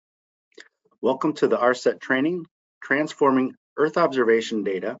Welcome to the ARSET training, transforming Earth observation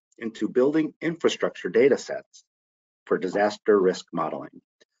data into building infrastructure data sets for disaster risk modeling.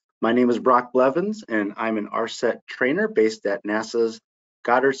 My name is Brock Blevins, and I'm an ARSET trainer based at NASA's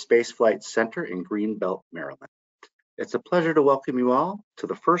Goddard Space Flight Center in Greenbelt, Maryland. It's a pleasure to welcome you all to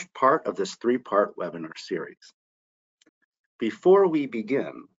the first part of this three-part webinar series. Before we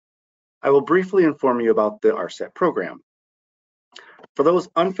begin, I will briefly inform you about the ARSET program. For those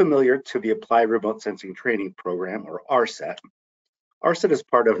unfamiliar to the Applied Remote Sensing Training Program, or ARSET, ARSET is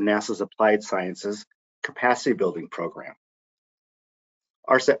part of NASA's Applied Sciences Capacity Building Program.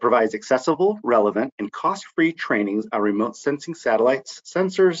 ARSET provides accessible, relevant, and cost-free trainings on remote sensing satellites,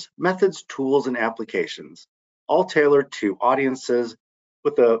 sensors, methods, tools, and applications, all tailored to audiences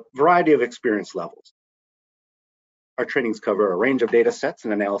with a variety of experience levels. Our trainings cover a range of data sets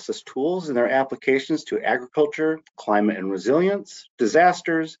and analysis tools and their applications to agriculture, climate and resilience,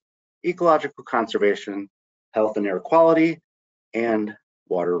 disasters, ecological conservation, health and air quality, and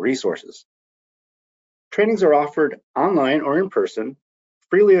water resources. Trainings are offered online or in person,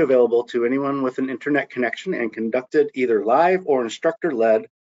 freely available to anyone with an internet connection, and conducted either live or instructor-led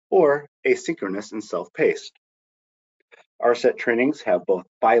or asynchronous and self-paced. ARSET trainings have both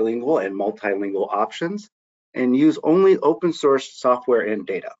bilingual and multilingual options and use only open source software and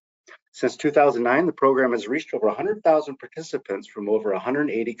data. Since 2009, the program has reached over 100,000 participants from over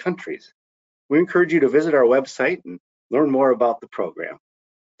 180 countries. We encourage you to visit our website and learn more about the program.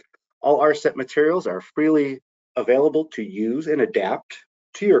 All ARSET materials are freely available to use and adapt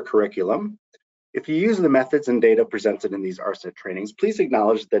to your curriculum. If you use the methods and data presented in these ARSET trainings, please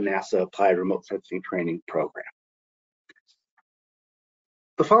acknowledge the NASA Applied Remote Sensing Training Program.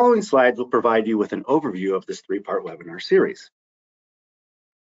 The following slides will provide you with an overview of this three-part webinar series.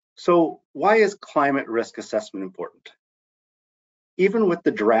 So, why is climate risk assessment important? Even with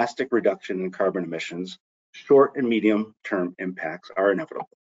the drastic reduction in carbon emissions, short and medium-term impacts are inevitable.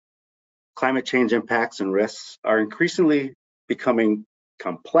 Climate change impacts and risks are increasingly becoming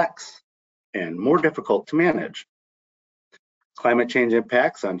complex and more difficult to manage. Climate change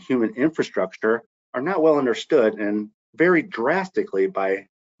impacts on human infrastructure are not well understood and vary drastically by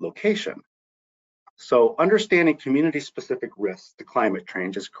location. So understanding community-specific risks to climate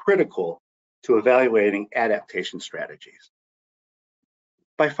change is critical to evaluating adaptation strategies.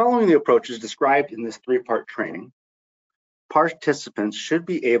 By following the approaches described in this three-part training, participants should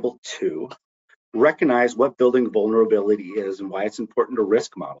be able to recognize what building vulnerability is and why it's important to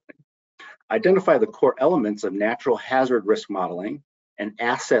risk modeling, identify the core elements of natural hazard risk modeling and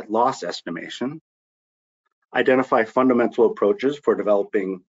asset loss estimation, identify fundamental approaches for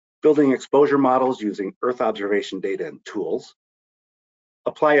developing building exposure models using Earth observation data and tools,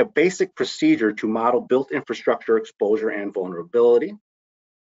 apply a basic procedure to model built infrastructure exposure and vulnerability,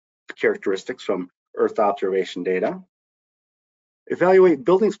 characteristics from Earth observation data, evaluate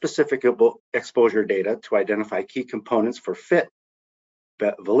building-specific exposure data to identify key components for fit,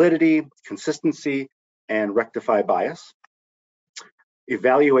 validity, consistency, and rectify bias,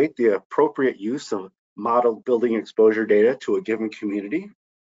 evaluate the appropriate use of modeled building exposure data to a given community,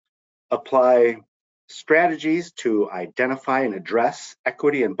 apply strategies to identify and address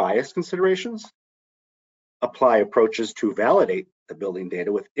equity and bias considerations, apply approaches to validate the building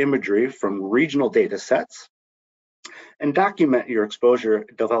data with imagery from regional data sets, and document your exposure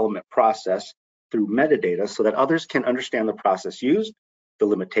development process through metadata so that others can understand the process used, the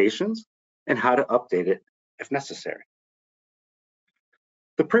limitations, and how to update it if necessary.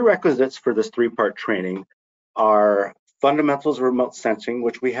 The prerequisites for this three-part training are fundamentals of remote sensing,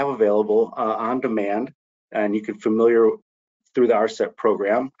 which we have available on demand, and you can familiar through the ARSET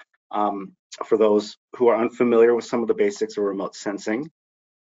program for those who are unfamiliar with some of the basics of remote sensing,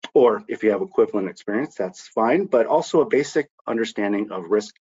 or if you have equivalent experience, that's fine, but also a basic understanding of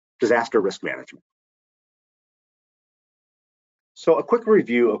disaster risk management. So a quick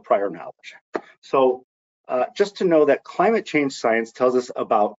review of prior knowledge. So just to know that climate change science tells us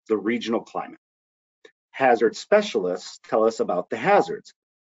about the regional climate. Hazard specialists tell us about the hazards.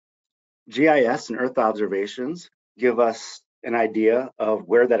 GIS and Earth observations give us an idea of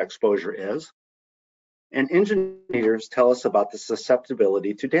where that exposure is. And engineers tell us about the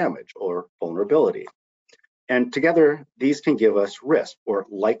susceptibility to damage or vulnerability. And together, these can give us risk or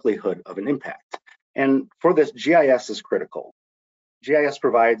likelihood of an impact. And for this, GIS is critical. GIS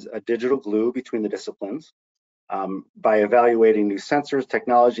provides a digital glue between the disciplines by evaluating new sensors,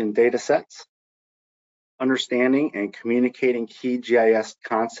 technology, and data sets, understanding and communicating key GIS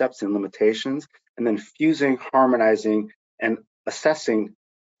concepts and limitations, and then fusing, harmonizing, and assessing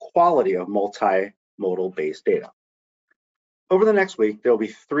quality of multimodal-based data. Over the next week, there will be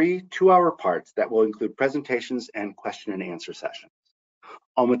 3 2-hour parts that will include presentations and question and answer sessions.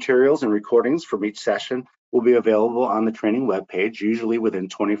 All materials and recordings from each session will be available on the training webpage, usually within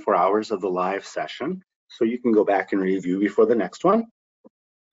 24 hours of the live session, so you can go back and review before the next one.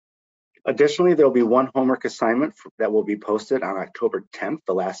 Additionally, there will be 1 homework assignment that will be posted on October 10th,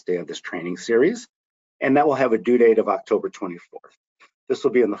 the last day of this training series, and that will have a due date of October 24th. This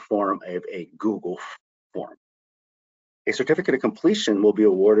will be in the form of a Google form. A certificate of completion will be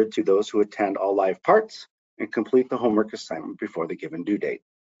awarded to those who attend all live parts and complete the homework assignment before the given due date.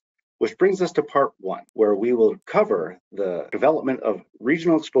 Which brings us to part 1, where we will cover the development of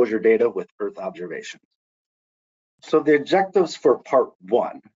regional exposure data with Earth observations. So the objectives for part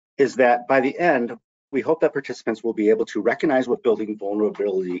 1 is that by the end, we hope that participants will be able to recognize what building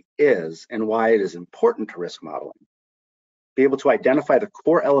vulnerability is and why it is important to risk modeling, be able to identify the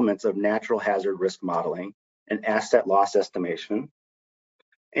core elements of natural hazard risk modeling and asset loss estimation,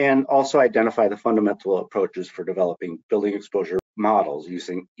 and also identify the fundamental approaches for developing building exposure models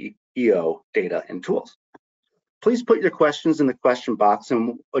using EO data and tools. Please put your questions in the question box and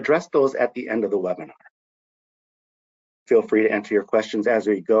we'll address those at the end of the webinar. Feel free to enter your questions as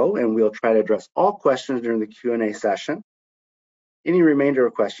we go, and we'll try to address all questions during the Q&A session. Any remainder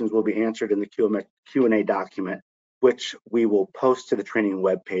of questions will be answered in the Q&A document, which we will post to the training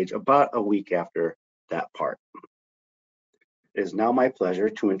webpage about a week after that part. It is now my pleasure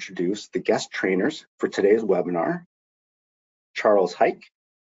to introduce the guest trainers for today's webinar. Charles Hike,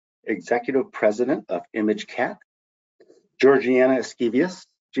 Executive President of ImageCat, Georgiana Esquivias,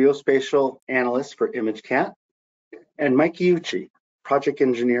 Geospatial Analyst for ImageCat, and Mike Iucci, Project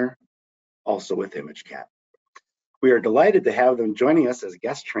Engineer, also with ImageCat. We are delighted to have them joining us as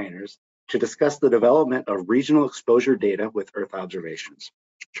guest trainers to discuss the development of regional exposure data with Earth observations.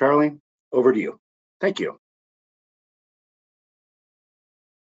 Charlie, over to you. Thank you.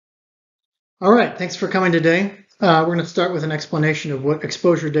 All right, thanks for coming today. We're going to start with an explanation of what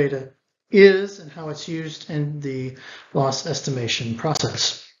exposure data is and how it's used in the loss estimation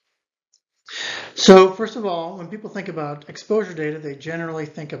process. So first of all, when people think about exposure data, they generally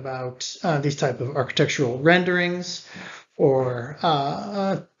think about these type of architectural renderings or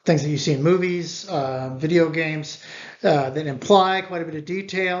things that you see in movies, video games that imply quite a bit of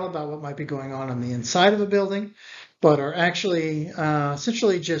detail about what might be going on the inside of a building, but are actually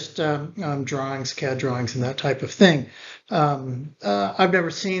essentially just drawings, CAD drawings, and that type of thing. I've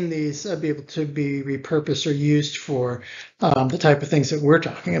never seen these be able to be repurposed or used for the type of things that we're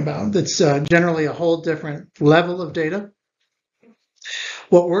talking about. That's generally a whole different level of data.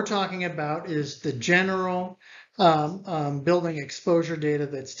 What we're talking about is the general building exposure data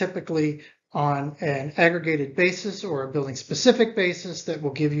that's typically on an aggregated basis or a building specific basis that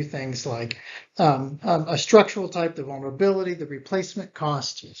will give you things like a structural type, the vulnerability, the replacement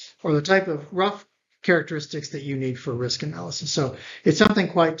cost, or the type of rough characteristics that you need for risk analysis. So it's something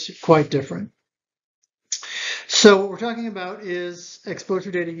quite different. So what we're talking about is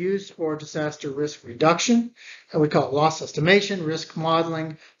exposure data used for disaster risk reduction. We call it loss estimation, risk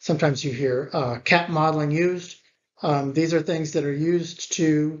modeling. Sometimes you hear CAT modeling used. These are things that are used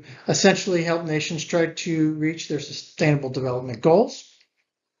to essentially help nations try to reach their sustainable development goals.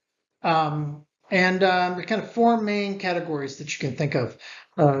 And there are kind of 4 main categories that you can think of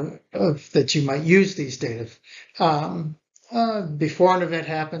that you might use these data. Before an event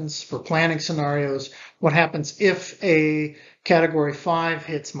happens, for planning scenarios, what happens if a Category 5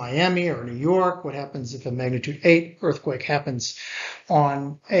 hits Miami or New York? What happens if a magnitude 8 earthquake happens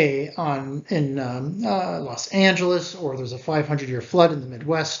in Los Angeles, or there's a 500-year flood in the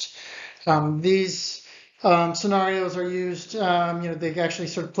Midwest? These scenarios are used, they actually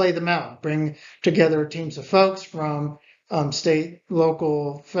sort of play them out, bring together teams of folks from state,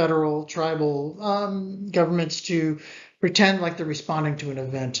 local, federal, tribal governments to pretend like they're responding to an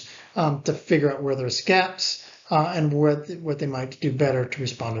event to figure out where there's gaps and what they might do better to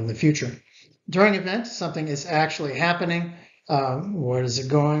respond in the future. During events, something is actually happening. What is it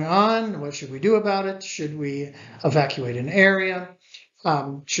going on? What should we do about it? Should we evacuate an area?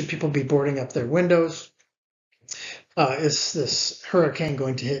 Should people be boarding up their windows? Is this hurricane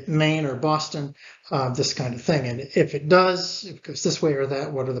going to hit Maine or Boston? This kind of thing. And if it does, if it goes this way or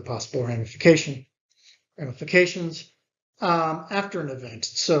that, what are the possible ramifications after an event?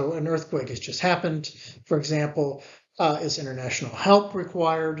 So an earthquake has just happened, for example. Is international help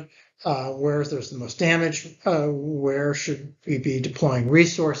required? Where there's the most damage? Where should we be deploying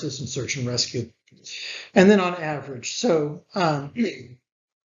resources in search and rescue? And then on average, so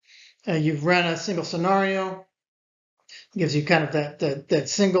you've run a single scenario. gives you kind of that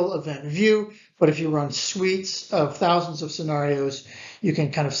single event view. But if you run suites of thousands of scenarios, you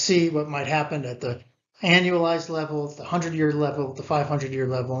can kind of see what might happen at the annualized level, the 100-year level, the 500-year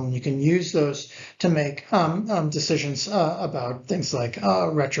level, and you can use those to make decisions about things like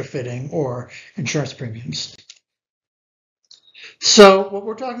retrofitting or insurance premiums. So what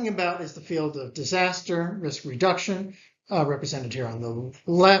we're talking about is the field of disaster risk reduction, represented here on the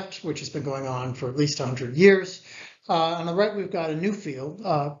left, which has been going on for at least 100 years. On the right, we've got a new field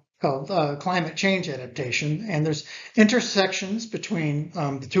called climate change adaptation, and there's intersections between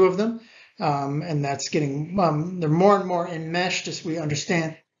the two of them, and that's getting, they're more and more enmeshed as we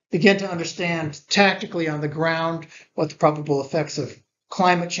begin to understand tactically on the ground what the probable effects of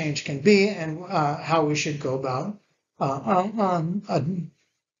climate change can be and how we should go about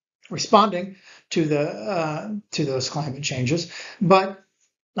responding to those climate changes. But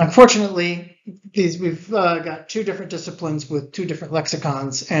unfortunately, we've got two different disciplines with two different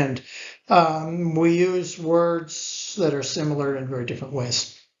lexicons, and we use words that are similar in very different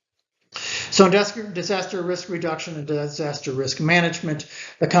ways. So in disaster risk reduction and disaster risk management,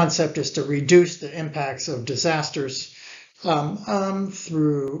 the concept is to reduce the impacts of disasters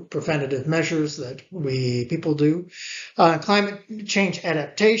through preventative measures that people do. Climate change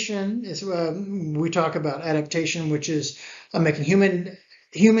adaptation is, we talk about adaptation, which is making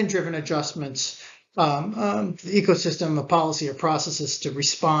human-driven adjustments, the ecosystem, a policy, or processes to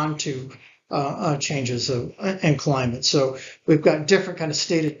respond to changes in climate. So we've got different kind of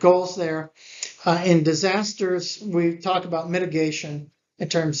stated goals there. In disasters, we talk about mitigation in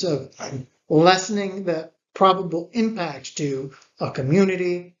terms of lessening the probable impact to a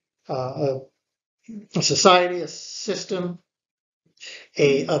community, a society, a system,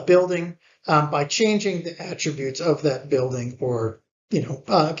 a building, by changing the attributes of that building, or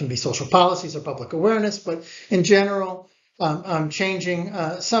it can be social policies or public awareness, but in general, changing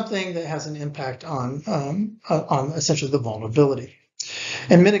something that has an impact on essentially the vulnerability.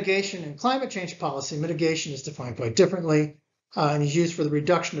 And mitigation in climate change policy, mitigation is defined quite differently. And is used for the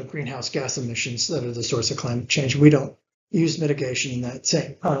reduction of greenhouse gas emissions that are the source of climate change. We don't use mitigation in that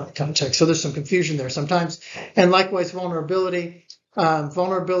same context. So there's some confusion there sometimes. And likewise, vulnerability.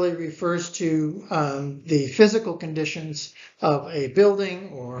 Vulnerability refers to the physical conditions of a building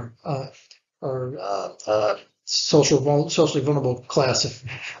or socially vulnerable class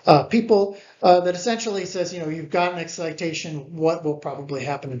of people that essentially says, you've got an excitation, what will probably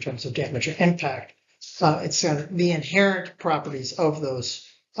happen in terms of damage or impact. It's the inherent properties of those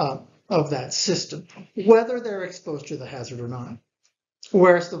of that system, whether they're exposed to the hazard or not.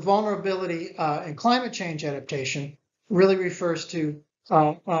 Whereas the vulnerability in climate change adaptation really refers to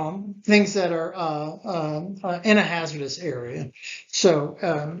things that are in a hazardous area. So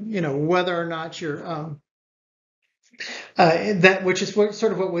whether or not you're which is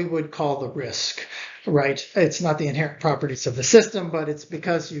sort of what we would call the risk, right? It's not the inherent properties of the system, but it's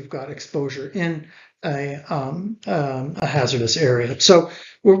because you've got exposure in a hazardous area. So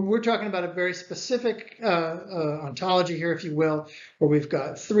we're talking about a very specific ontology here, if you will, where we've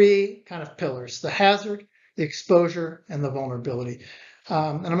got three kind of pillars: the hazard, the exposure, and the vulnerability.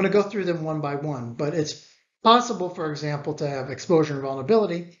 And I'm going to go through them one by one, but it's possible, for example, to have exposure and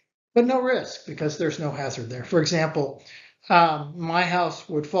vulnerability, but no risk because there's no hazard there. For example, my house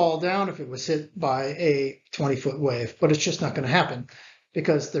would fall down if it was hit by a 20-foot wave, but it's just not going to happen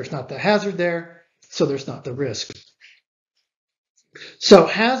because there's not the hazard there. So there's not the risk. So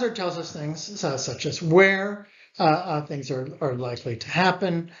hazard tells us things such as where things are likely to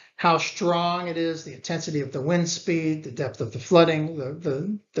happen, how strong it is, the intensity of the wind speed, the depth of the flooding,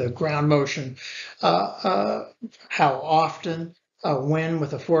 the ground motion, how often, when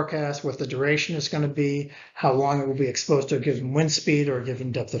with a forecast, what the duration is going to be, how long it will be exposed to a given wind speed or a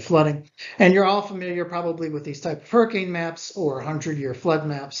given depth of flooding. And you're all familiar probably with these type of hurricane maps or 100-year flood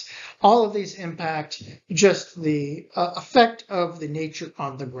maps. All of these impact just the effect of the nature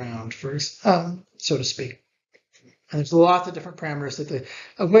on the ground, so to speak. And there's lots of different parameters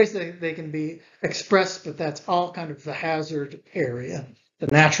ways that they can be expressed, but that's all kind of the hazard area, the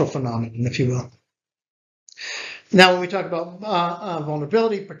natural phenomenon, if you will. Now, when we talk about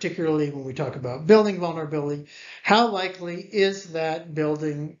vulnerability, particularly when we talk about building vulnerability, how likely is that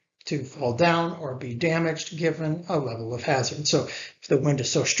building to fall down or be damaged given a level of hazard? So if the wind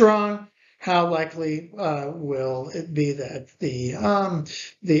is so strong, how likely will it be that the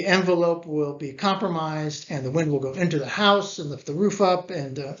envelope will be compromised and the wind will go into the house and lift the roof up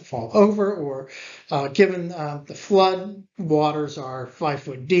and fall over? Or given the flood waters are 5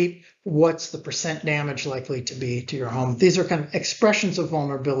 foot deep, what's the percent damage likely to be to your home? These are kind of expressions of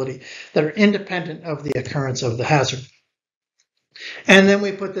vulnerability that are independent of the occurrence of the hazard. And then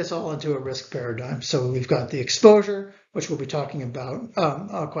we put this all into a risk paradigm. So we've got the exposure, which we'll be talking about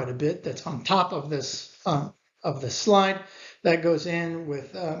quite a bit. That's on top of this slide. That goes in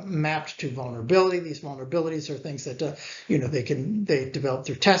with mapped to vulnerability. These vulnerabilities are things that they develop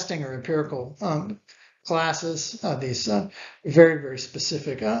through testing or empirical classes. These very, very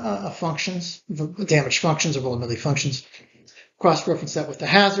specific functions, damage functions or vulnerability functions. Cross-reference that with the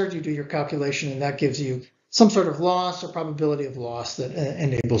hazard. You do your calculation, and that gives you some sort of loss or probability of loss that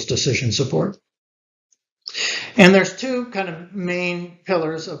enables decision support. And there's two kind of main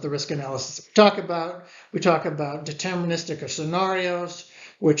pillars of the risk analysis that we talk about. We talk about deterministic or scenarios,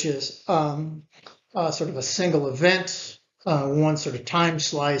 which is sort of a single event, one sort of time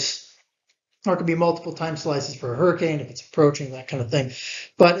slice, or it could be multiple time slices for a hurricane if it's approaching, that kind of thing.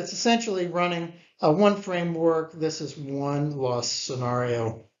 But it's essentially running one framework. This is one loss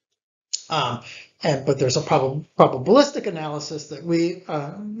scenario. But there's a probabilistic analysis that we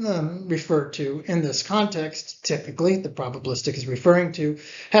refer to in this context. Typically, the probabilistic is referring to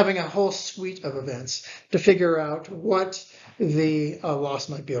having a whole suite of events to figure out what the loss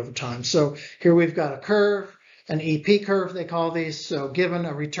might be over time. So here we've got a curve, an EP curve, they call these. So given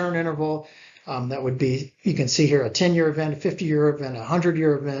a return interval, that would be, you can see here, a 10-year event, a 50-year event, a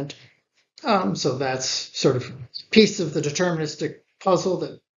 100-year event. So that's sort of a piece of the deterministic puzzle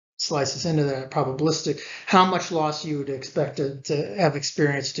that slices into that probabilistic, how much loss you would expect to have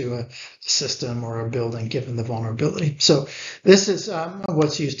experienced to a system or a building given the vulnerability. So this is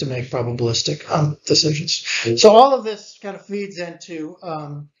what's used to make probabilistic decisions. So all of this kind of feeds into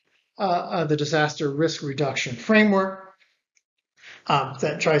the disaster risk reduction framework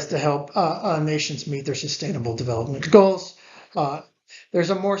that tries to help nations meet their sustainable development goals. There's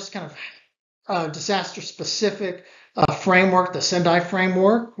a more kind of disaster specific framework, the Sendai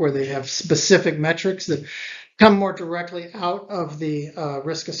framework, where they have specific metrics that come more directly out of the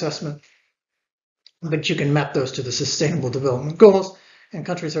risk assessment, but you can map those to the sustainable development goals. And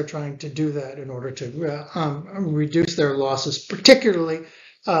countries are trying to do that in order to reduce their losses, particularly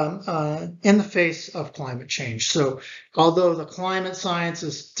in the face of climate change. So although the climate science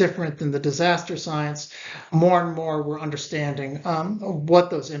is different than the disaster science, more and more we're understanding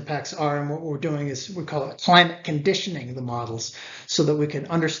what those impacts are. And what we're doing is we call it climate conditioning the models so that we can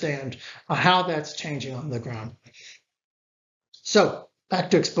understand how that's changing on the ground. So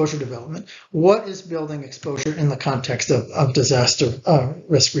back to exposure development. What is building exposure in the context of disaster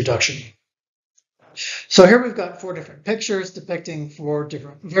risk reduction? So here we've got 4 different pictures depicting 4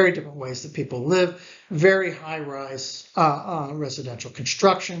 very different ways that people live. Very high-rise residential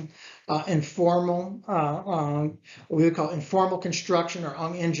construction, informal, what we would call informal construction or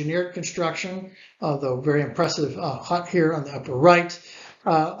unengineered construction, though very impressive hut here on the upper right.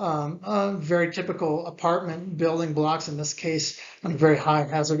 Very typical apartment building blocks, in this case on a very high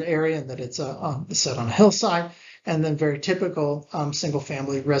hazard area, and that it's set on a hillside, and then very typical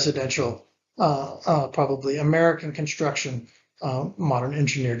single-family residential probably American construction, modern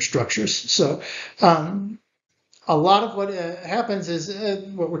engineered structures. So a lot of what happens is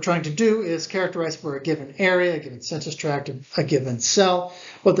what we're trying to do is characterize for a given area, a given census tract, a given cell,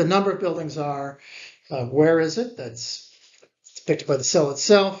 what the number of buildings are, where is it, that's depicted by the cell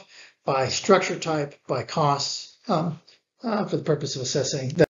itself, by structure type, by costs, for the purpose of assessing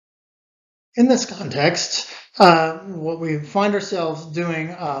that. In this context, what we find ourselves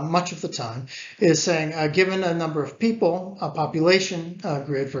doing much of the time is saying, given a number of people, a population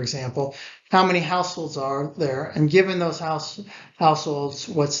grid, for example, how many households are there? And given those households,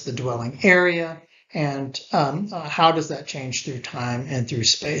 what's the dwelling area? And how does that change through time and through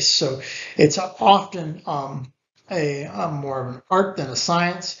space? So it's often more of an art than a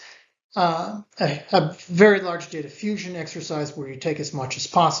science. A very large data fusion exercise where you take as much as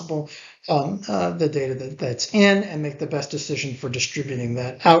possible the data that's in and make the best decision for distributing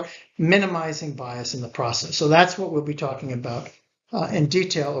that out, minimizing bias in the process. So that's what we'll be talking about in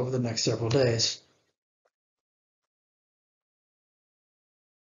detail over the next several days.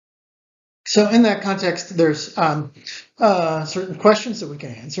 So in that context, there's certain questions that we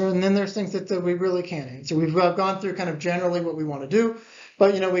can answer, and then there's things that we really can't answer. We've gone through kind of generally what we want to do,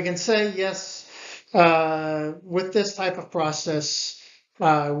 but we can say yes, with this type of process,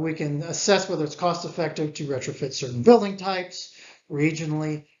 we can assess whether it's cost effective to retrofit certain building types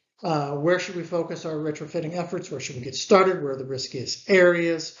regionally. Where should we focus our retrofitting efforts? Where should we get started? Where are the riskiest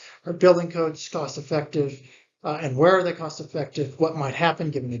areas? Are building codes cost effective? And where are they cost effective? What might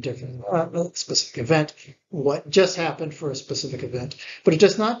happen given a different specific event? What just happened for a specific event? But it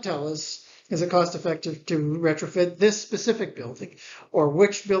does not tell us, is it cost effective to retrofit this specific building? Or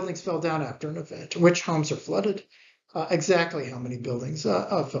which buildings fell down after an event? Which homes are flooded? exactly how many buildings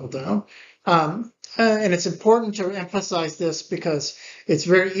fell down. And it's important to emphasize this because it's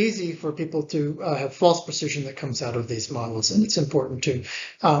very easy for people to have false precision that comes out of these models, and it's important to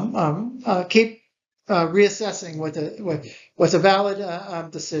keep reassessing what's a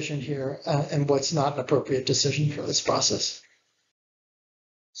valid decision here and what's not an appropriate decision for this process.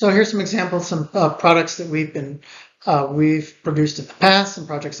 So here's some examples, some products that we've produced in the past, some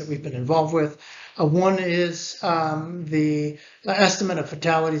projects that we've been involved with. One is the estimate of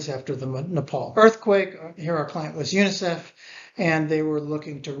fatalities after the Nepal earthquake. Here our client was UNICEF, and they were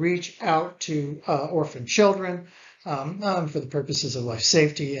looking to reach out to orphan children for the purposes of life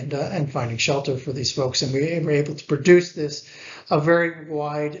safety and finding shelter for these folks. And we were able to produce a very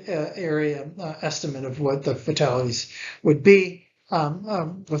wide area estimate of what the fatalities would be.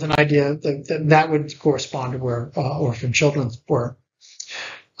 With an idea that would correspond to where orphan children were.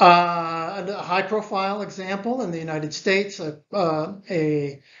 A high-profile example in the United States,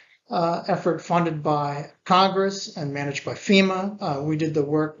 a effort funded by Congress and managed by FEMA. We did the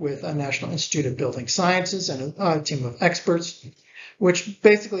work with a National Institute of Building Sciences and a team of experts, which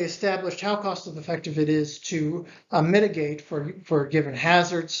basically established how cost-effective it is to mitigate for given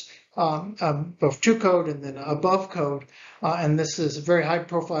hazards, both to code and then above code. And this is a very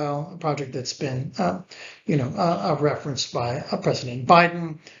high-profile project that's been, referenced by President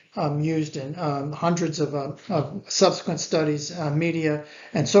Biden, used in hundreds of subsequent studies, media,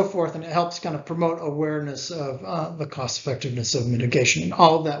 and so forth. And it helps kind of promote awareness of the cost-effectiveness of mitigation. And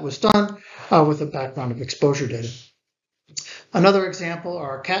all of that was done with a background of exposure data. Another example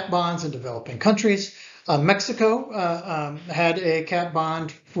are cat bonds in developing countries. Mexico had a cat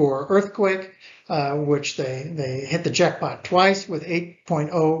bond for earthquake, which they hit the jackpot twice with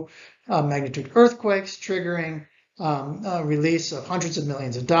 8.0 magnitude earthquakes, triggering a release of hundreds of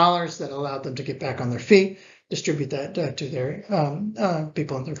millions of dollars that allowed them to get back on their feet, distribute that to their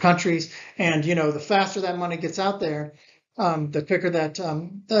people in their countries. And, the faster that money gets out there, the quicker that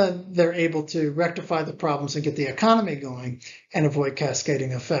they're able to rectify the problems and get the economy going and avoid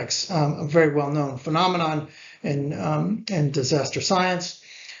cascading effects. A very well-known phenomenon in disaster science.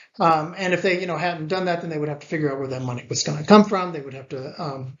 And if they, hadn't done that, then they would have to figure out where that money was going to come from. They would have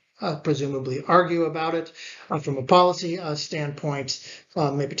to presumably argue about it from a policy standpoint,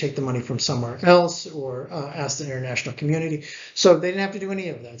 maybe take the money from somewhere else or ask the international community. So they didn't have to do any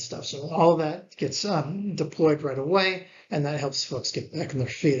of that stuff. So all of that gets deployed right away, and that helps folks get back on their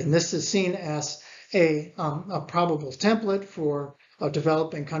feet. And this is seen as a probable template for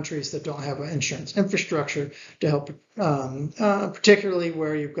developing countries that don't have an insurance infrastructure to help, particularly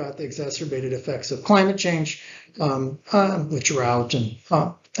where you've got the exacerbated effects of climate change, with drought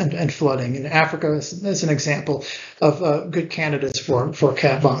and flooding. In Africa is an example of good candidates for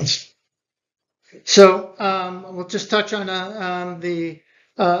cat bonds. So we'll just touch on the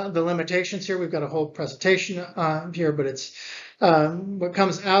limitations here. We've got a whole presentation here, but it's what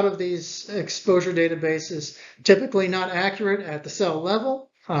comes out of these exposure databases typically not accurate at the cell level,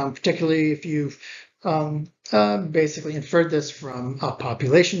 particularly if you've basically inferred this from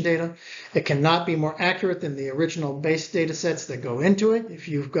population data. It cannot be more accurate than the original base data sets that go into it. If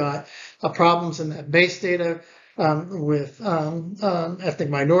you've got problems in that base data with ethnic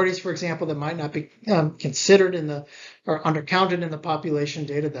minorities, for example, that might not be considered or undercounted in the population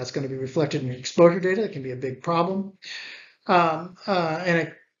data, that's going to be reflected in your exposure data. It can be a big problem. And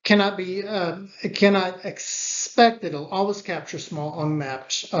it cannot expect that it'll always capture small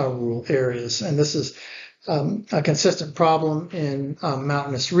unmapped rural areas. And this is a consistent problem in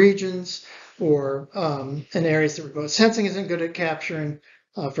mountainous regions or in areas that remote sensing isn't good at capturing.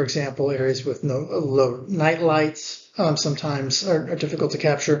 For example, areas with low night lights sometimes are difficult to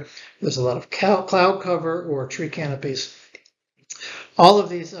capture. There's a lot of cloud cover or tree canopies. All of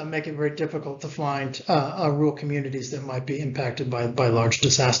these make it very difficult to find rural communities that might be impacted by large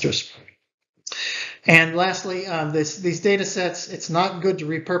disasters. And lastly, these data sets, it's not good to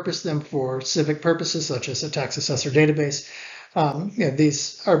repurpose them for civic purposes, such as a tax assessor database.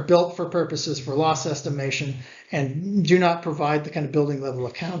 These are built for purposes for loss estimation and do not provide the kind of building level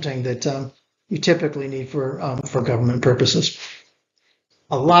accounting that you typically need for government purposes.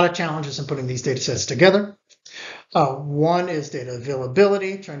 A lot of challenges in putting these data sets together. One is data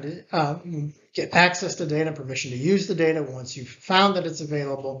availability, trying to get access to data, permission to use the data once you've found that it's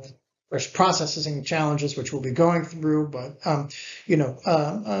available. There's processing challenges, which we'll be going through, but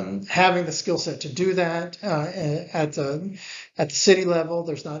having the skill set to do that at the city level,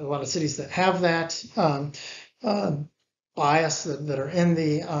 there's not a lot of cities that have that. Bias that are in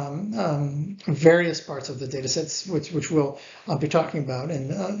the various parts of the data sets, which we'll be talking about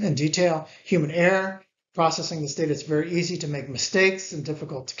in detail. Human error processing this data, it's very easy to make mistakes and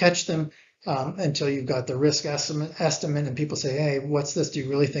difficult to catch them until you've got the risk estimate and people say, hey, what's this? Do you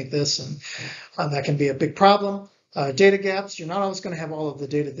really think this? And that can be a big problem. Data gaps, you're not always going to have all of the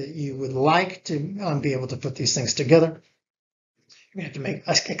data that you would like to be able to put these things together. You have to make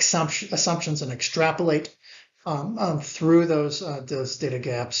assumptions and extrapolate through those data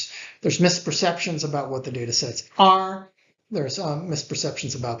gaps. There's misperceptions about what the data sets are. There's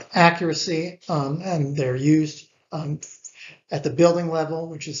misperceptions about accuracy, and they're used at the building level,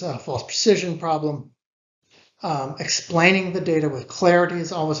 which is a false precision problem. Explaining the data with clarity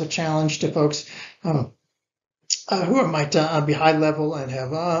is always a challenge to folks who might be high level and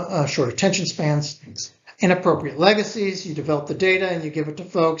have short attention spans. Inappropriate legacies, you develop the data and you give it to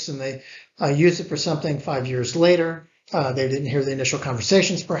folks and they use it for something 5 years later. They didn't hear the initial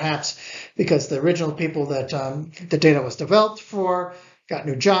conversations perhaps because the original people that the data was developed for got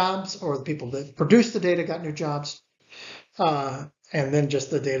new jobs, or the people that produced the data got new jobs, and then just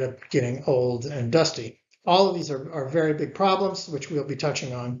the data getting old and dusty. All of these are very big problems, which we'll be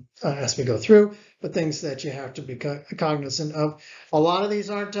touching on as we go through, but things that you have to be cognizant of. A lot of these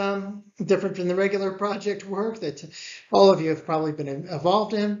aren't different from the regular project work that all of you have probably been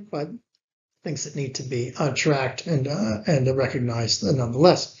involved in, but things that need to be tracked and recognized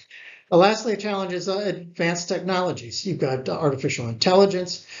nonetheless. Lastly, a challenge is advanced technologies. You've got artificial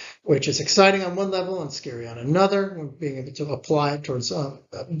intelligence, which is exciting on one level and scary on another. Being able to apply it towards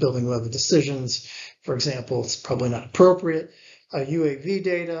building level decisions, for example, it's probably not appropriate. UAV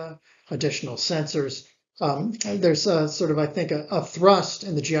data, additional sensors. There's sort of, I think, a thrust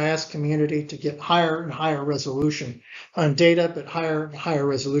in the GIS community to get higher and higher resolution on data, but higher and higher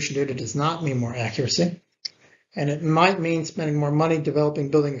resolution data does not mean more accuracy. And it might mean spending more money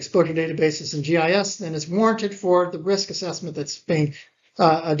developing building exposure databases in GIS than is warranted for the risk assessment that's being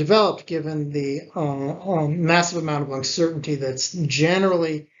developed, given the massive amount of uncertainty that's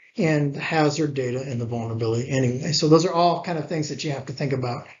generally in the hazard data and the vulnerability anyway. So those are all kind of things that you have to think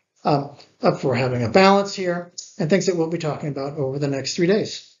about for having a balance here, and things that we'll be talking about over the next 3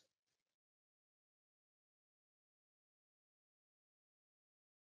 days.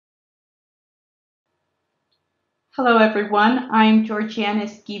 Hello everyone, I'm Georgiana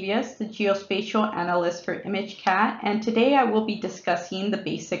Esquivias, the Geospatial Analyst for ImageCat, and today I will be discussing the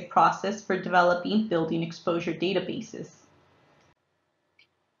basic process for developing building exposure databases.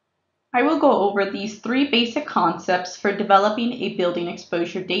 I will go over these 3 basic concepts for developing a building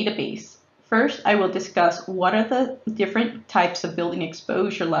exposure database. First, I will discuss what are the different types of building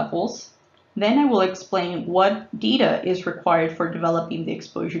exposure levels. Then I will explain what data is required for developing the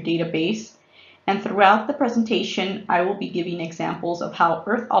exposure database. And throughout the presentation, I will be giving examples of how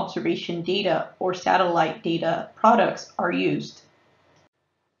Earth observation data or satellite data products are used.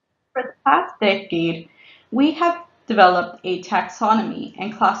 For the past decade, we have developed a taxonomy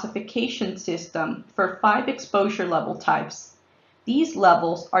and classification system for 5 exposure level types. These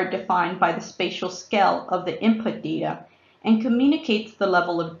levels are defined by the spatial scale of the input data and communicates the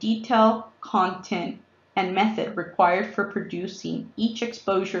level of detail, content, and method required for producing each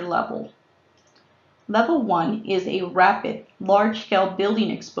exposure level. Level 1 is a rapid, large-scale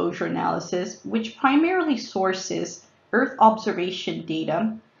building exposure analysis, which primarily sources Earth observation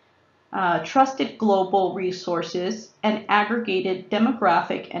data, trusted global resources, and aggregated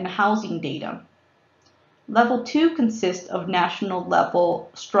demographic and housing data. Level 2 consists of national level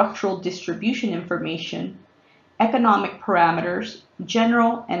structural distribution information, economic parameters,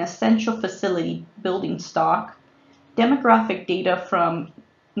 general and essential facility building stock, demographic data from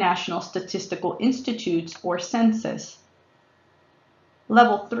National Statistical Institutes or census.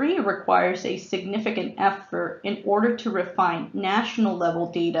 Level 3 requires a significant effort in order to refine national level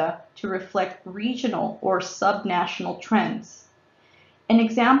data to reflect regional or subnational trends. An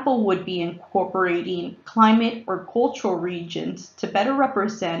example would be incorporating climate or cultural regions to better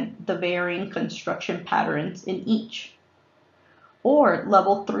represent the varying construction patterns in each. Or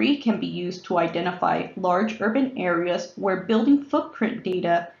level 3 can be used to identify large urban areas where building footprint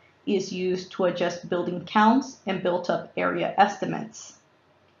data is used to adjust building counts and built-up area estimates.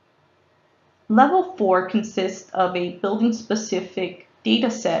 Level 4 consists of a building-specific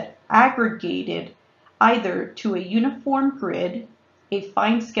dataset aggregated either to a uniform grid, a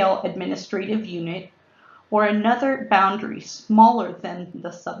fine-scale administrative unit, or another boundary smaller than the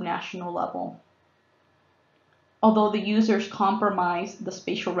subnational level. Although the users compromise the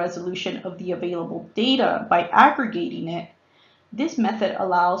spatial resolution of the available data by aggregating it, this method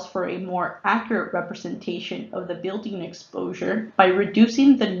allows for a more accurate representation of the building exposure by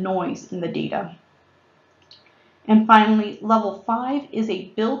reducing the noise in the data. And finally, level 5 is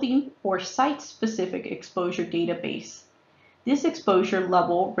a building or site-specific exposure database. This exposure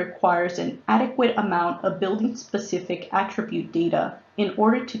level requires an adequate amount of building-specific attribute data in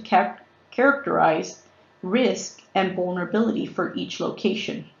order to characterize risk and vulnerability for each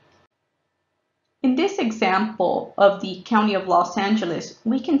location. In this example of the County of Los Angeles,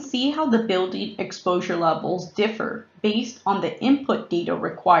 we can see how the building exposure levels differ based on the input data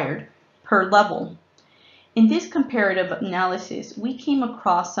required per level. In this comparative analysis, we came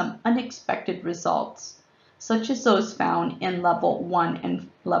across some unexpected results, such as those found in level 1 and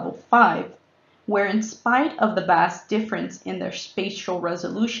level 5, where in spite of the vast difference in their spatial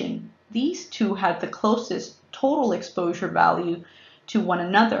resolution, these two had the closest total exposure value to one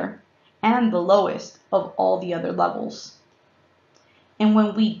another and the lowest of all the other levels. And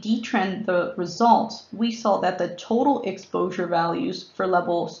when we detrend the results, we saw that the total exposure values for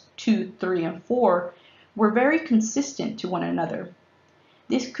levels 2, 3, and 4 were very consistent to one another.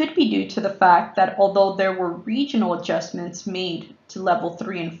 This could be due to the fact that although there were regional adjustments made to level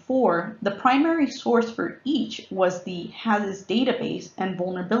 3 and 4, the primary source for each was the HAZAS database and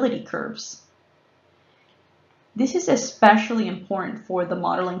vulnerability curves. This is especially important for the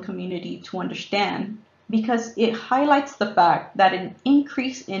modeling community to understand because it highlights the fact that an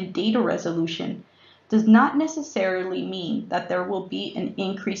increase in data resolution does not necessarily mean that there will be an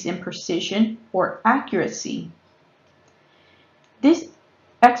increase in precision or accuracy. This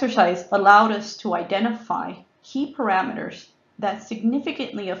exercise allowed us to identify key parameters that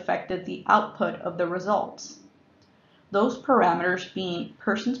significantly affected the output of the results. Those parameters being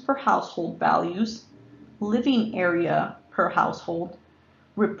persons per household values, living area per household,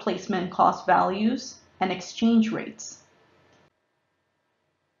 replacement cost values, and exchange rates.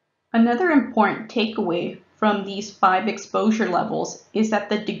 Another important takeaway from these 5 exposure levels is that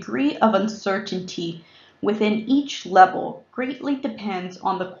the degree of uncertainty within each level greatly depends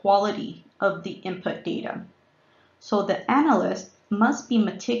on the quality of the input data. So the analyst must be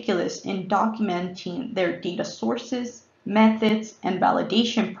meticulous in documenting their data sources, methods, and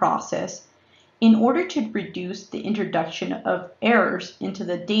validation process in order to reduce the introduction of errors into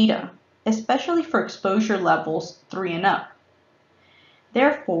the data, especially for exposure levels 3 and up.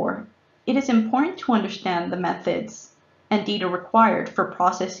 Therefore, it is important to understand the methods and data required for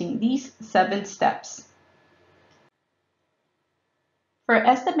processing these 7 steps. For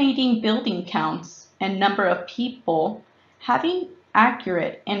estimating building counts and number of people, having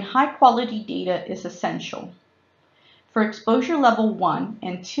accurate and high-quality data is essential. For exposure level 1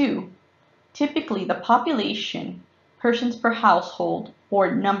 and 2, typically the population, persons per household,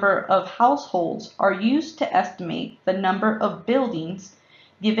 or number of households are used to estimate the number of buildings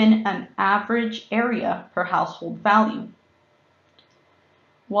given an average area per household value.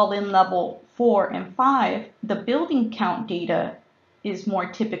 While in level 4 and 5, the building count data is more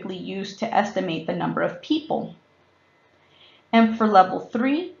typically used to estimate the number of people. And for level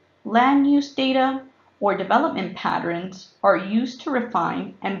 3, land use data or development patterns are used to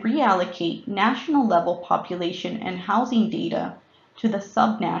refine and reallocate national level population and housing data to the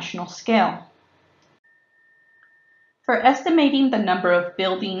subnational scale. For estimating the number of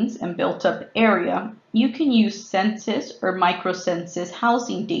buildings and built-up area, you can use census or microcensus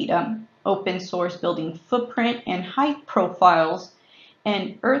housing data, open source building footprint and height profiles,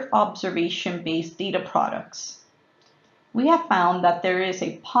 and Earth observation-based data products. We have found that there is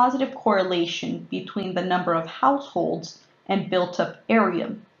a positive correlation between the number of households and built-up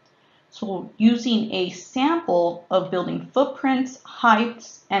area. So using a sample of building footprints,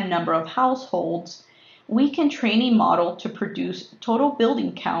 heights, and number of households, we can train a model to produce total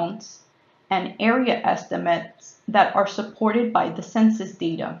building counts and area estimates that are supported by the census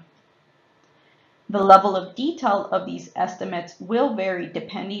data. The level of detail of these estimates will vary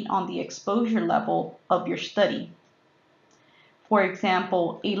depending on the exposure level of your study. For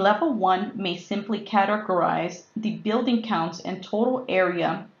example, a level 1 may simply categorize the building counts and total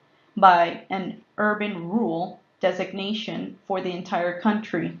area by an urban-rural designation for the entire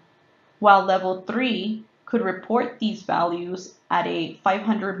country, while level 3 could report these values at a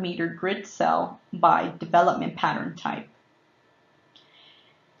 500-meter grid cell by development pattern type.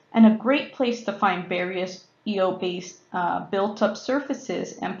 And a great place to find various EO-based built-up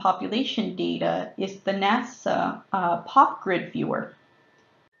surfaces and population data is the NASA PopGrid viewer.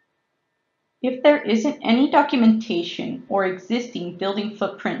 If there isn't any documentation or existing building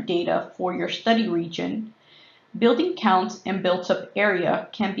footprint data for your study region, building counts and built-up area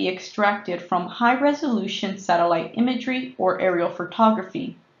can be extracted from high-resolution satellite imagery or aerial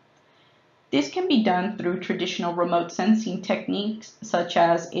photography. This can be done through traditional remote sensing techniques such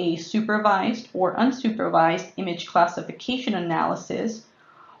as a supervised or unsupervised image classification analysis,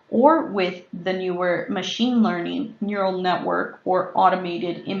 or with the newer machine learning neural network or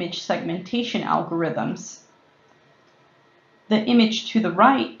automated image segmentation algorithms. The image to the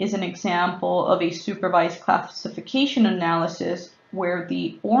right is an example of a supervised classification analysis where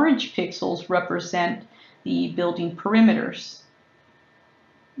the orange pixels represent the building perimeters.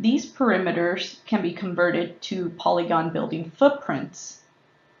 These perimeters can be converted to polygon building footprints.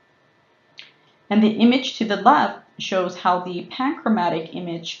 And the image to the left shows how the panchromatic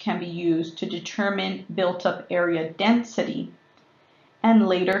image can be used to determine built-up area density and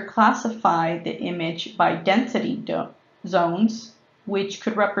later classify the image by density zones, which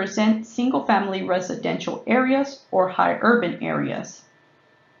could represent single-family residential areas or high urban areas.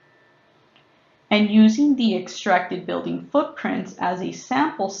 And using the extracted building footprints as a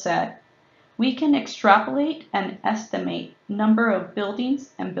sample set, we can extrapolate and estimate number of buildings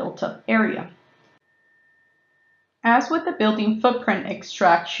and built-up area. As with the building footprint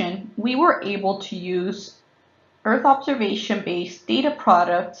extraction, we were able to use Earth observation-based data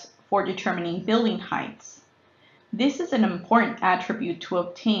products for determining building heights. This is an important attribute to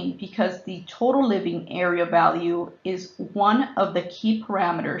obtain because the total living area value is one of the key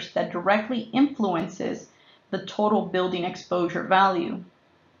parameters that directly influences the total building exposure value.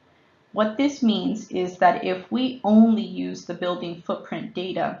 What this means is that if we only use the building footprint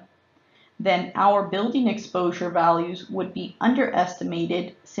data, then our building exposure values would be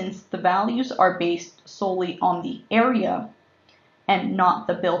underestimated since the values are based solely on the area and not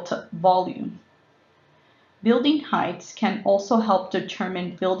the built-up volume. Building heights can also help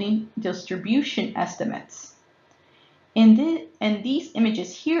determine building distribution estimates. In these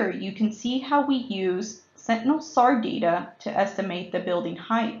images here, you can see how we use Sentinel SAR data to estimate the building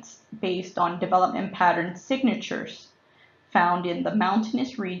heights based on development pattern signatures found in the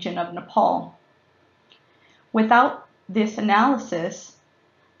mountainous region of Nepal. Without this analysis,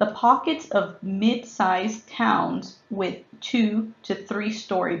 the pockets of mid-sized towns with 2 to 3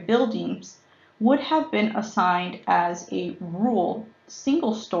 story buildings would have been assigned as a rural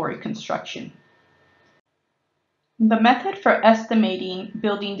single-story construction. The method for estimating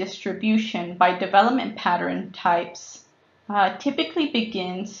building distribution by development pattern types typically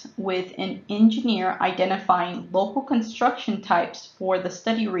begins with an engineer identifying local construction types for the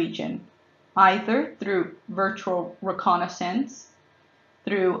study region, either through virtual reconnaissance,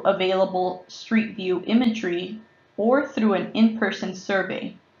 through available street view imagery, or through an in-person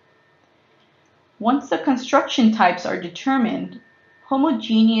survey. Once the construction types are determined,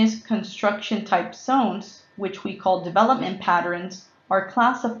 homogeneous construction type zones, which we call development patterns, are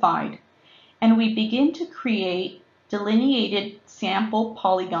classified, and we begin to create delineated sample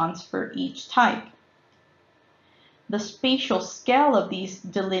polygons for each type. The spatial scale of these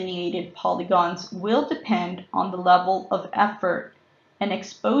delineated polygons will depend on the level of effort and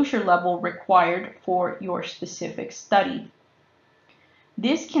exposure level required for your specific study.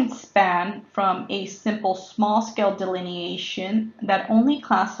 This can span from a simple small-scale delineation that only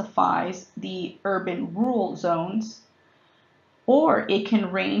classifies the urban-rural zones, or it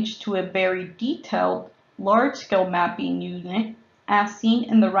can range to a very detailed large-scale mapping unit as seen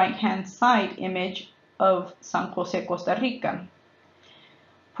in the right-hand side image of San Jose, Costa Rica.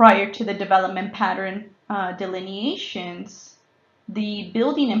 Prior to the development pattern delineations, the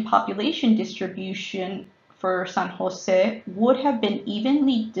building and population distribution for San Jose would have been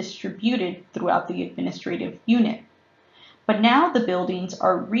evenly distributed throughout the administrative unit. But now the buildings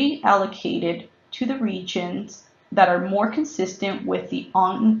are reallocated to the regions that are more consistent with the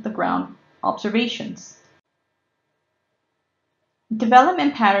on-the-ground observations.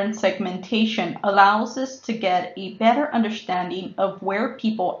 Development pattern segmentation allows us to get a better understanding of where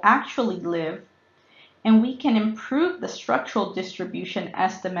people actually live, and we can improve the structural distribution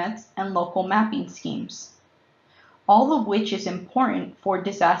estimates and local mapping schemes, all of which is important for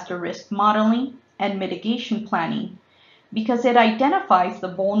disaster risk modeling and mitigation planning because it identifies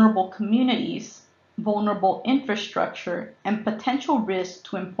the vulnerable communities, vulnerable infrastructure, and potential risks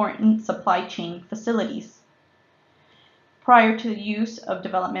to important supply chain facilities. Prior to the use of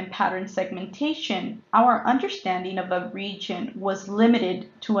development pattern segmentation, our understanding of a region was limited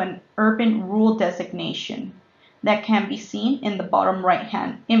to an urban-rural designation that can be seen in the bottom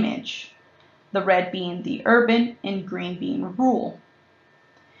right-hand image, the red being the urban and green being rural.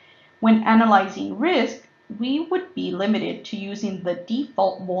 When analyzing risk, we would be limited to using the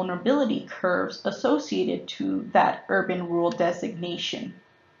default vulnerability curves associated to that urban-rural designation.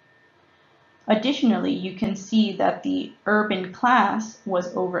 Additionally, you can see that the urban class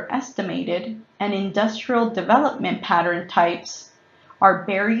was overestimated and industrial development pattern types are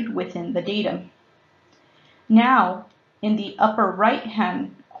buried within the data. Now, in the upper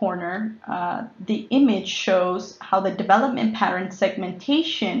right-hand corner, the image shows how the development pattern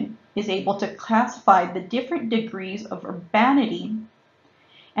segmentation is able to classify the different degrees of urbanity,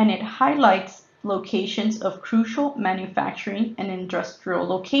 and it highlights locations of crucial manufacturing and industrial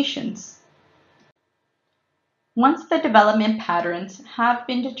locations. Once the development patterns have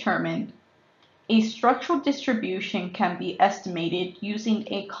been determined, a structural distribution can be estimated using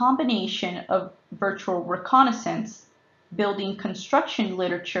a combination of virtual reconnaissance, building construction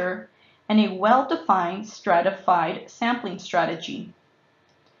literature, and a well-defined stratified sampling strategy.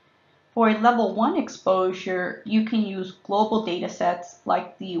 For a level 1 exposure, you can use global datasets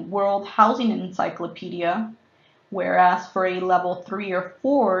like the World Housing Encyclopedia, whereas for a level 3 or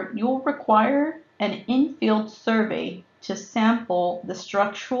 4, you'll require an in-field survey to sample the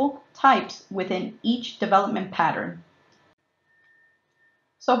structural types within each development pattern.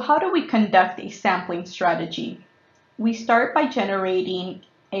 So how do we conduct a sampling strategy? We start by generating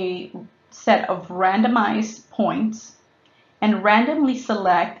a set of randomized points and randomly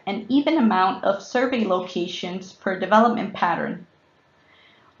select an even amount of survey locations per development pattern.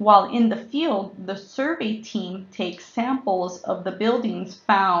 While in the field, the survey team takes samples of the buildings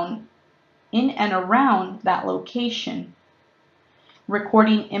found in and around that location,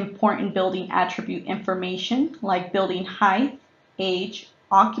 recording important building attribute information like building height, age,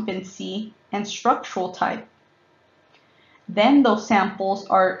 occupancy, and structural type. Then those samples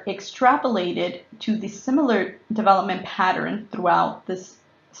are extrapolated to the similar development pattern throughout this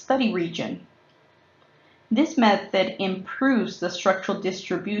study region. This method improves the structural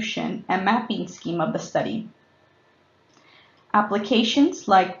distribution and mapping scheme of the study. Applications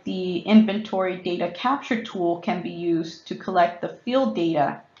like the inventory data capture tool can be used to collect the field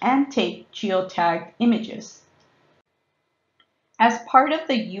data and take geotagged images. As part of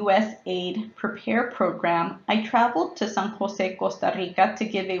the USAID Prepare program, I traveled to San Jose, Costa Rica to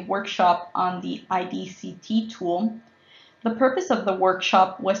give a workshop on the IDCT tool. The purpose of the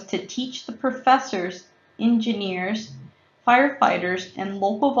workshop was to teach the professors, engineers, firefighters, and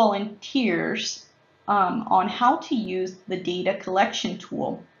local volunteers on how to use the data collection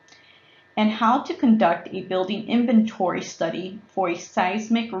tool and how to conduct a building inventory study for a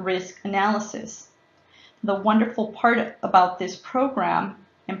seismic risk analysis. The wonderful part about this program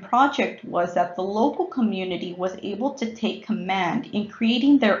and project was that the local community was able to take command in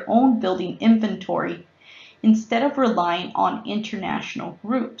creating their own building inventory instead of relying on international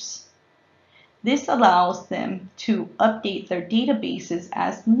groups. This allows them to update their databases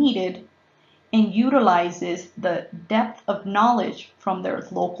as needed and utilizes the depth of knowledge from their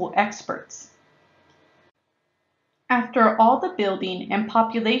local experts. After all the building and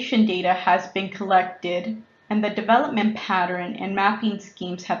population data has been collected and the development pattern and mapping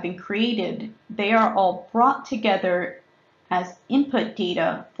schemes have been created, they are all brought together as input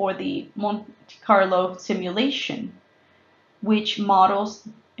data for the Monte Carlo simulation, which models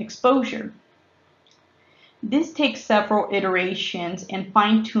exposure. This takes several iterations and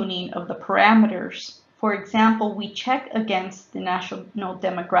fine-tuning of the parameters. For example, we check against the national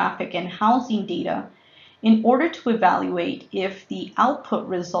demographic and housing data in order to evaluate if the output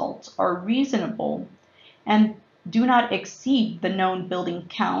results are reasonable and do not exceed the known building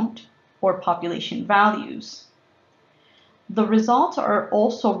count or population values. The results are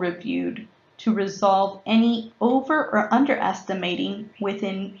also reviewed to resolve any over or underestimating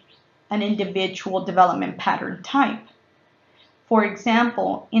within an individual development pattern type. For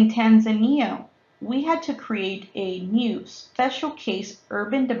example, in Tanzania, we had to create a new special case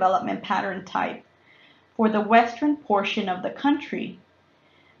urban development pattern type for the western portion of the country,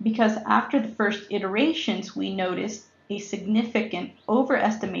 because after the first iterations, we noticed a significant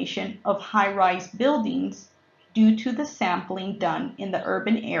overestimation of high-rise buildings due to the sampling done in the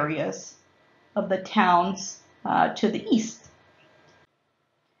urban areas of the towns to the east.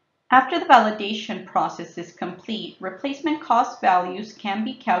 After the validation process is complete, replacement cost values can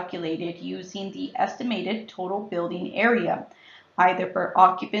be calculated using the estimated total building area, either for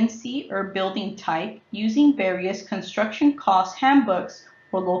occupancy or building type, using various construction cost handbooks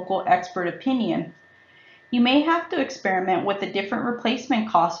or local expert opinion. You may have to experiment with the different replacement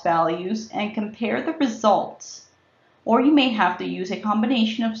cost values and compare the results, or you may have to use a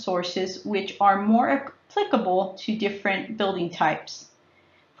combination of sources which are more applicable to different building types.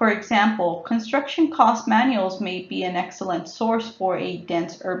 For example, construction cost manuals may be an excellent source for a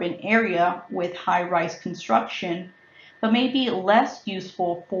dense urban area with high-rise construction, but may be less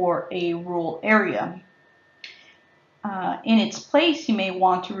useful for a rural area. In its place, you may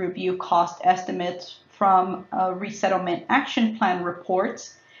want to review cost estimates from resettlement action plan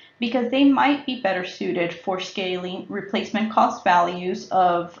reports because they might be better suited for scaling replacement cost values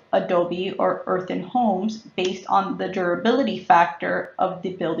of adobe or earthen homes based on the durability factor of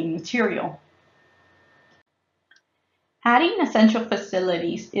the building material. Adding essential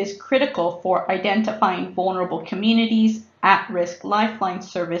facilities is critical for identifying vulnerable communities, at-risk lifeline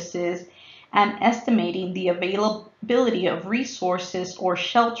services, and estimating the availability of resources or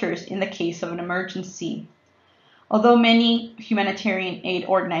shelters in the case of an emergency. Although many humanitarian aid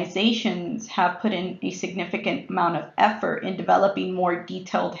organizations have put in a significant amount of effort in developing more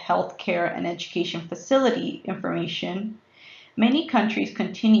detailed healthcare and education facility information, many countries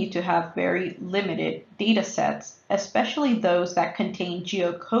continue to have very limited data sets, especially those that contain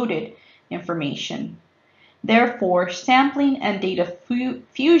geocoded information. Therefore, sampling and data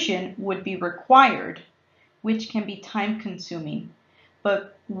fusion would be required, which can be time-consuming,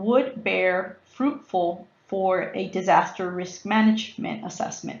 but would bear fruitful for a disaster risk management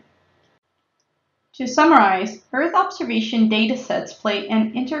assessment. To summarize, Earth observation datasets play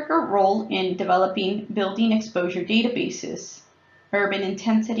an integral role in developing building exposure databases. Urban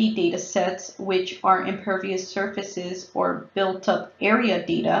intensity datasets, which are impervious surfaces or built-up area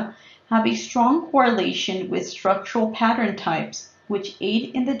data, have a strong correlation with structural pattern types, which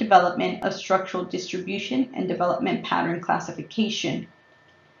aid in the development of structural distribution and development pattern classification.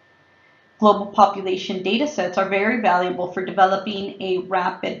 Global population datasets are very valuable for developing a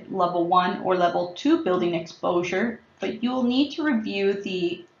rapid level 1 or level 2 building exposure, but you will need to review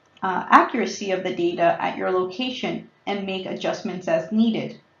the accuracy of the data at your location and make adjustments as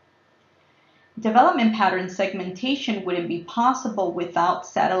needed. Development pattern segmentation wouldn't be possible without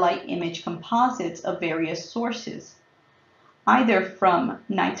satellite image composites of various sources, either from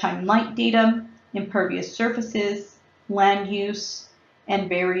nighttime light data, impervious surfaces, land use, and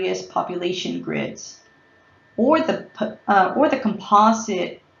various population grids. Or the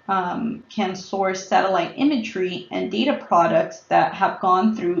composite can source satellite imagery and data products that have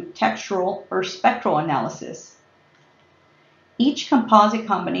gone through textural or spectral analysis. Each composite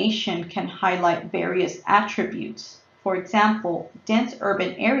combination can highlight various attributes. For example, dense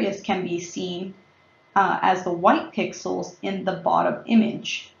urban areas can be seen as the white pixels in the bottom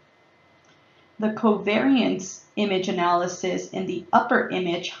image. The covariance image analysis in the upper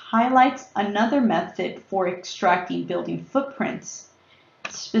image highlights another method for extracting building footprints,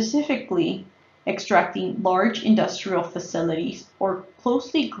 specifically extracting large industrial facilities or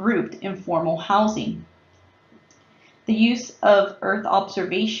closely grouped informal housing. The use of Earth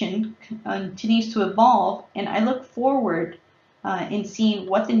observation continues to evolve, and I look forward in seeing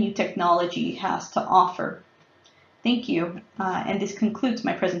what the new technology has to offer. Thank you, and this concludes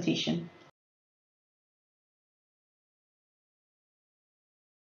my presentation.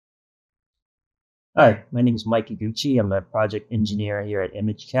 Hi, my name is Mike Iguchi. I'm a project engineer here at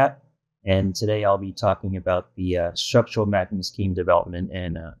ImageCat, and today I'll be talking about the structural mapping scheme development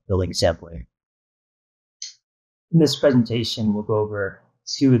and building sampling. In this presentation, we'll go over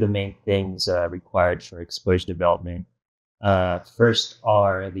two of the main things required for exposure development. First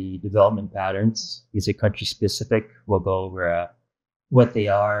are the development patterns. These are country specific. We'll go over what they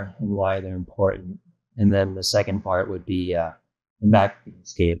are and why they're important. And then the second part would be the mapping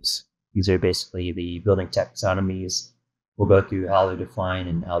schemes. These are basically the building taxonomies. We'll go through how they're defined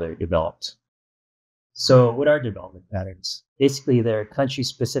and how they're developed. So what are development patterns? Basically, they're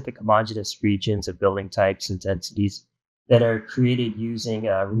country-specific homogeneous regions of building types and densities that are created using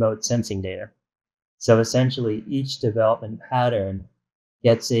remote sensing data. So essentially, each development pattern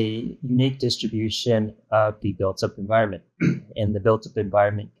gets a unique distribution of the built-up environment. And the built-up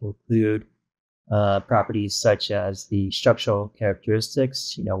environment can include properties such as the structural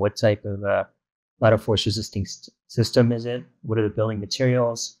characteristics, what type of lateral force resisting system is it? What are the building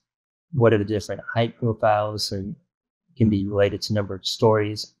materials? What are the different height profiles? So it can be related to number of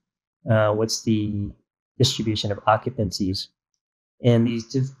stories. What's the distribution of occupancies? And these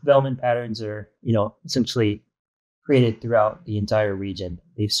development patterns are, essentially created throughout the entire region.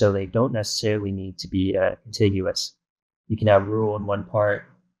 So they don't necessarily need to be contiguous. You can have rural in one part,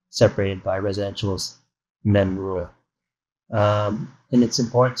 separated by residentials, and then rural. And it's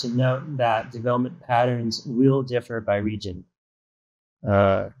important to note that development patterns will differ by region.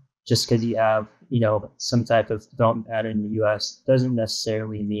 Just because you have, some type of development pattern in the U.S. doesn't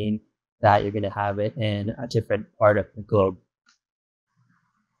necessarily mean that you're going to have it in a different part of the globe.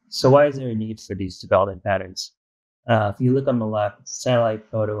 So why is there a need for these development patterns? If you look on the left, it's a satellite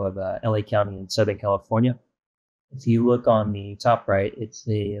photo of LA County in Southern California. If you look on the top right, it's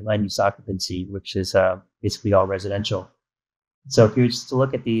the land use occupancy, which is basically all residential. So if you were just to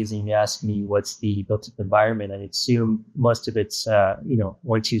look at these and you ask me what's the built-up environment, I'd assume most of it's 1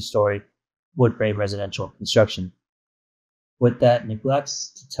 or 2-story wood frame residential construction. What that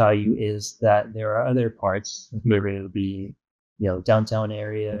neglects to tell you is that there are other parts, maybe it'll be downtown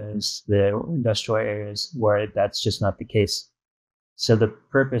areas, the industrial areas, where that's just not the case. So the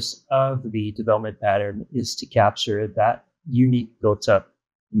purpose of the development pattern is to capture that unique built-up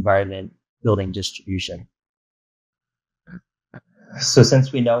environment building distribution. So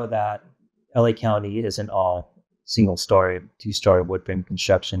since we know that LA County isn't all single-story, 2-story wood frame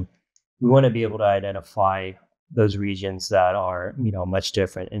construction, we want to be able to identify those regions that are much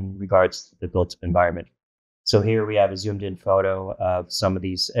different in regards to the built-up environment. So here we have a zoomed-in photo of some of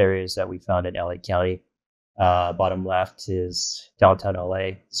these areas that we found in LA County. Bottom left is downtown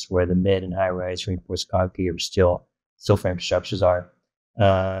LA. This is where the mid and high-rise reinforced concrete or steel frame structures are.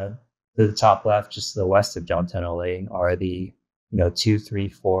 To the top left, just to the west of downtown LA, are the 2, 3,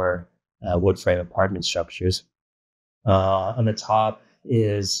 4 wood frame apartment structures. On the top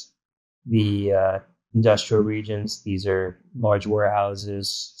is the industrial regions. These are large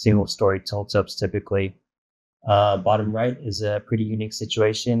warehouses, single-story tilt-ups typically. Bottom right is a pretty unique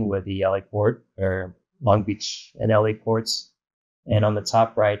situation with the LA port, or Long Beach and LA ports. And on the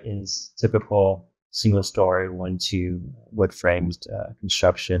top right is typical single-story 1-2 wood-framed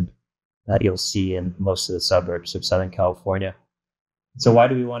construction that you'll see in most of the suburbs of Southern California. So why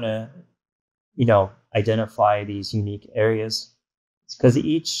do we want to, identify these unique areas? It's because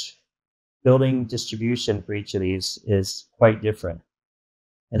each building distribution for each of these is quite different.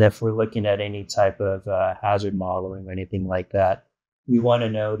 And if we're looking at any type of hazard modeling or anything like that, we want to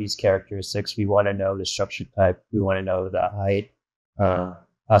know these characteristics. We want to know the structure type. We want to know the height.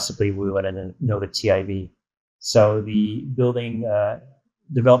 Possibly we want to know the TIV. So the building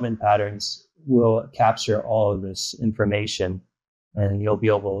development patterns will capture all of this information, and you'll be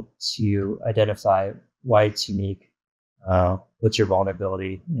able to identify why it's unique, what's your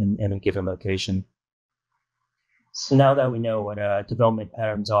vulnerability in a given location. So now that we know what development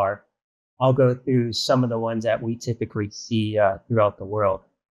patterns are, I'll go through some of the ones that we typically see throughout the world.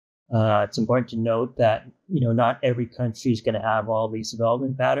 It's important to note that not every country is going to have all these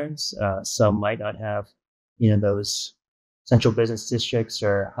development patterns. Some might not have those central business districts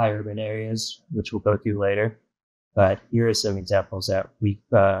or high urban areas, which we'll go through later. But here are some examples that we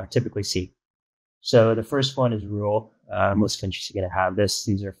typically see. So the first one is rural. Most countries are going to have this.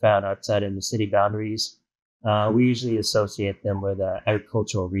 These are found outside of the city boundaries. We usually associate them with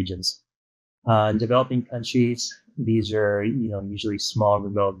agricultural regions. In developing countries, these are usually small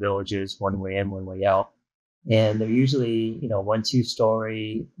remote villages, one way in, one way out, and they're usually 1-2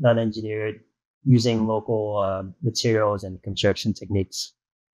 story, non-engineered, using local materials and construction techniques.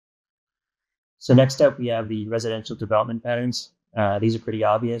 So next up, we have the residential development patterns. These are pretty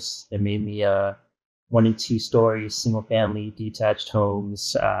obvious. They're mainly 1 and 2 story, single family, detached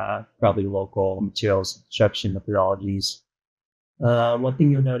homes, probably local materials, construction methodologies. One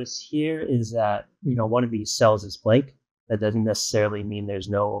thing you'll notice here is that, one of these cells is blank. That doesn't necessarily mean there's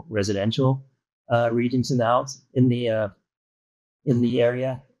no residential regions in the house, in the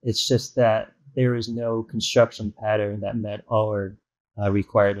area. It's just that there is no construction pattern that met all our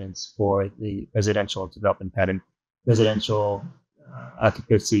requirements for the residential development pattern. Residential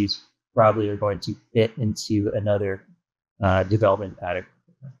occupancies probably are going to fit into another development pattern.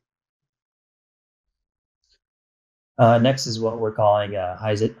 Next is what we're calling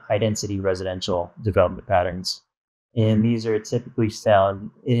high-density residential development patterns. And these are typically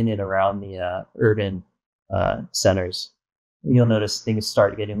found in and around the urban centers. You'll notice things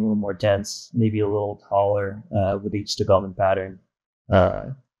start getting a little more dense, maybe a little taller with each development pattern.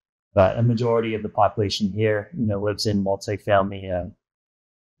 But a majority of the population here, lives in multifamily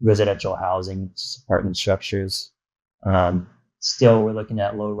residential housing, apartment structures. Still, we're looking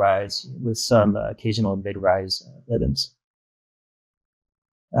at low rise with some occasional mid-rise rhythms.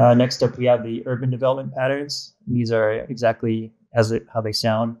 Next up, we have the urban development patterns. These are exactly how they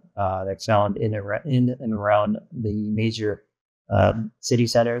sound. They're found in and around the major city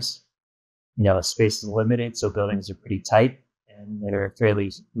centers. Space is limited, so buildings are pretty tight, and they're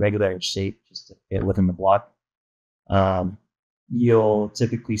fairly regular in shape, just to fit within the block. You'll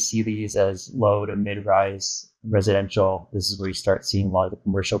typically see these as low to mid-rise residential. This is where you start seeing a lot of the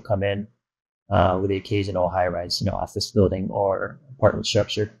commercial come in, with the occasional high-rise, office building or apartment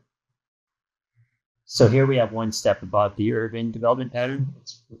structure. So here we have one step above the urban development pattern.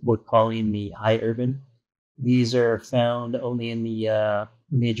 It's what we're calling the high urban. These are found only in the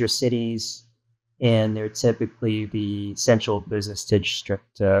major cities and they're typically the central business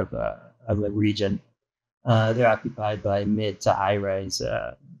district of the region. They're occupied by mid to high-rise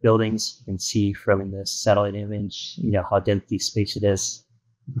buildings. You can see from this satellite image, how densely spaced it is.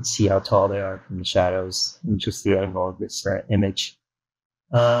 You can see how tall they are from the shadows, and just the angle of this image.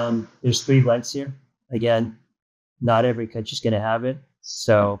 There's 3 lengths here. Again, not every country's going to have it.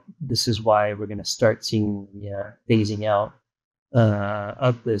 So this is why we're going to start seeing phasing out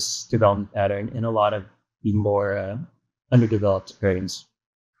of this development pattern in a lot of the more underdeveloped areas.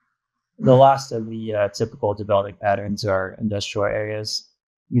 The last of the typical development patterns are industrial areas.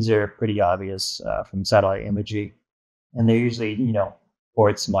 These are pretty obvious from satellite imagery, and they're usually,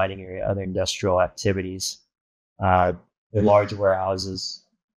 ports, mining area, other industrial activities. They're large warehouses,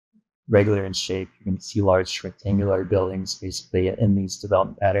 regular in shape. You can see large rectangular buildings basically in these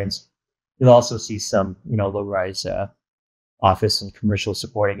development patterns. You'll also see some, low-rise office and commercial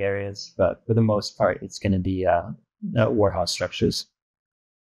supporting areas, but for the most part, it's going to be warehouse structures.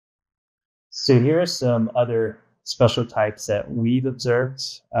 So here are some other special types that we've observed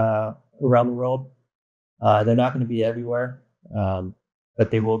around the world. They're not going to be everywhere, but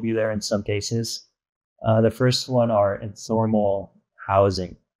they will be there in some cases. The first one are informal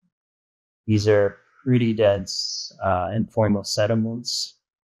housing. These are pretty dense informal settlements.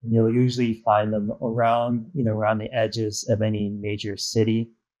 And you'll usually find them around the edges of any major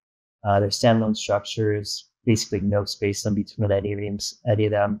city. They're standalone structures, basically no space in between any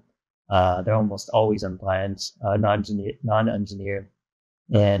of them. They're almost always unplanned, non-engineered,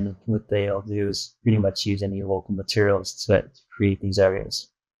 and what they'll do is pretty much use any local materials to create these areas.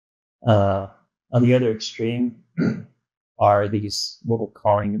 On the other extreme are these what we're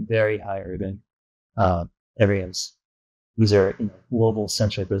calling very high urban areas. These are global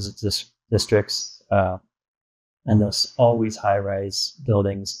central business districts, and those always high-rise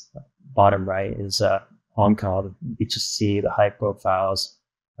buildings. Bottom right is Hong Kong. You just see the high profiles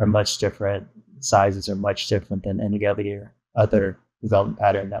are much different. Sizes are much different than any other development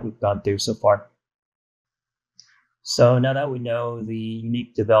pattern that we've gone through so far. So now that we know the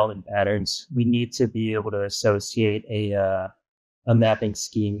unique development patterns, we need to be able to associate a mapping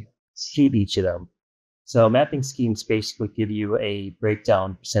scheme to each of them. So mapping schemes basically give you a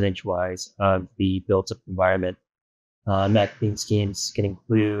breakdown percentage-wise of the built-up environment. Mapping schemes can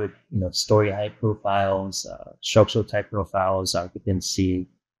include, story height profiles, structural type profiles, occupancy,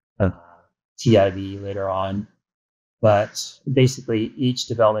 TIV later on. But basically, each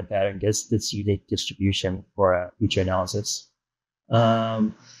development pattern gets this unique distribution for future analysis.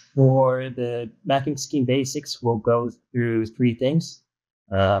 For the mapping scheme basics, we'll go through 3 things.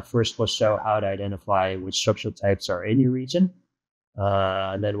 First, we'll show how to identify which structural types are in your region.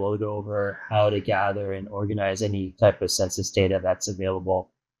 And then we'll go over how to gather and organize any type of census data that's available.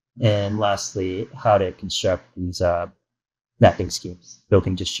 And lastly, how to construct these mapping schemes,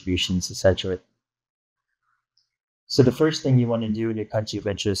 building distributions, essentially. So the first thing you want to do in your country of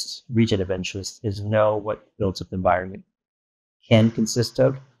interest, region of interest, is know what built-up environment can consist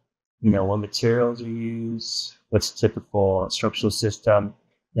of. What materials are used, what's typical structural system.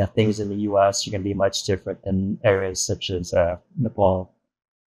 Things in the U.S. are going to be much different than areas such as Nepal.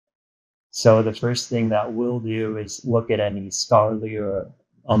 So the first thing that we'll do is look at any scholarly or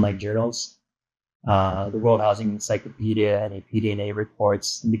online journals, the World Housing Encyclopedia, any PDNA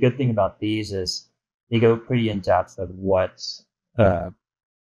reports. And the good thing about these is they go pretty in depth of what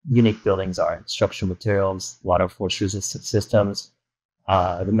unique buildings are, structural materials, a lot of force-resistant systems,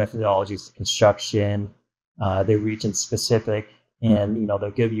 the methodologies of construction, they're region specific, and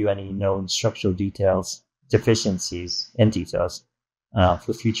they'll give you any known structural details, deficiencies, and details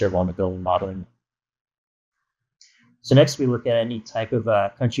for future vulnerability modeling. So next we look at any type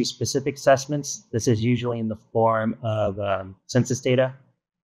of country-specific assessments. This is usually in the form of census data.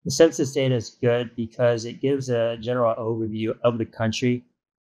 The census data is good because it gives a general overview of the country,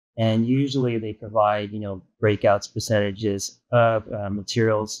 and usually they provide, breakouts, percentages of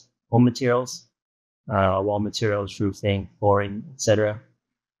materials, home materials, wall materials, roofing, flooring, etc.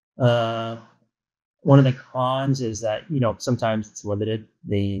 One of the cons is that, sometimes it's limited,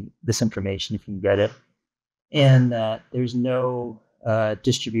 this information, if you can get it, and that there's no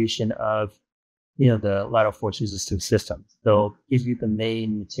distribution of the lateral force resistant system. They'll give you the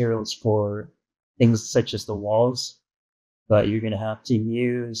main materials for things such as the walls, but you're going to have to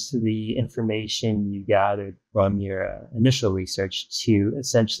use the information you gathered from your initial research to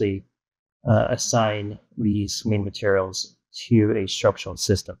essentially assign these main materials to a structural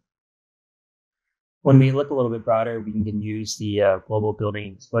system. When we look a little bit broader, we can use the global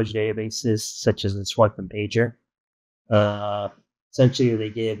building exposure databases, such as this one from Pager. essentially they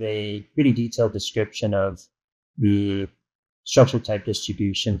give a pretty detailed description of the structural type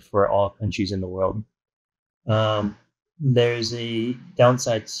distribution for all countries in the world. There's a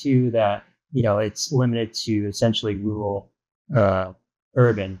downside too that, it's limited to essentially rural,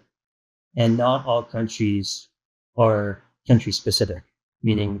 urban, and not all countries are country specific,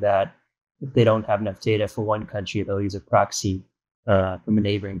 meaning that if they don't have enough data for one country, they'll use a proxy from a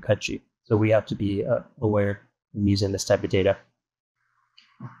neighboring country. So we have to be aware of using this type of data.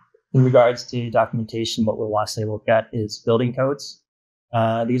 In regards to documentation, what we'll lastly look at is building codes.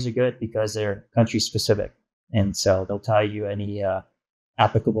 These are good because they're country specific. And so they'll tell you any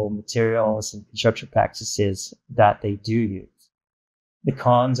applicable materials and construction practices that they do use. The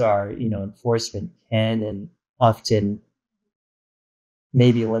cons are, enforcement can and often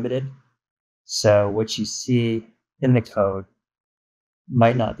may be limited. So what you see in the code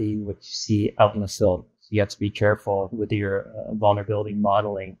might not be what you see out in the field. So you have to be careful with your vulnerability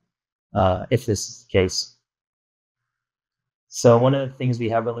modeling if this is the case. So one of the things we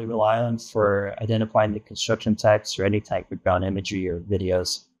heavily rely on for identifying the construction types or any type of ground imagery or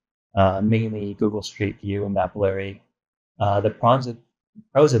videos, mainly Google Street View and Mapillary. The pros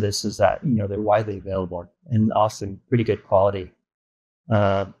of this is that, they're widely available and often pretty good quality.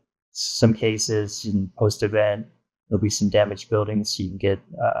 Some cases in post-event, there'll be some damaged buildings, so you can get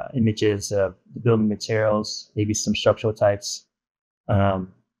images of the building materials, maybe some structural types.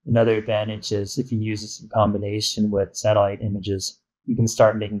 Another advantage is if you use this in combination with satellite images, you can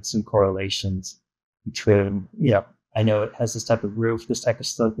start making some correlations between, I know it has this type of roof, this type of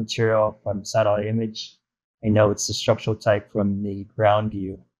slope material from the satellite image. I know it's the structural type from the ground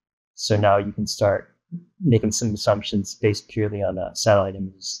view. So now you can start making some assumptions based purely on satellite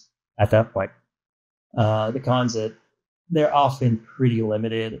images at that point. The cons that they're often pretty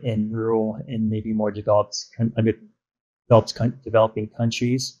limited in rural and maybe more developing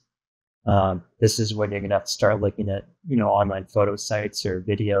countries. This is when you're going to have to start looking at, online photo sites or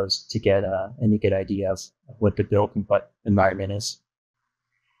videos to get any good idea of what the built environment is.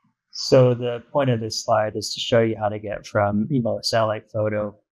 So the point of this slide is to show you how to get from, a satellite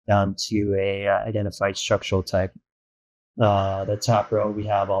photo down to a identified structural type. The top row, we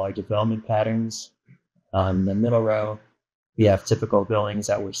have all our development patterns. On the middle row, we have typical buildings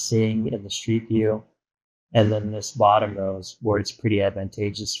that we're seeing in the street view. And then this bottom row is where it's pretty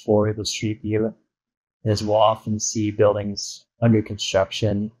advantageous for the street view, is we'll often see buildings under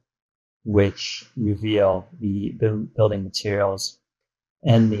construction, which reveal the building materials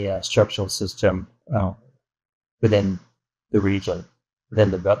and the structural system within the region,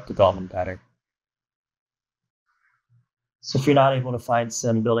 within the development pattern. So if you're not able to find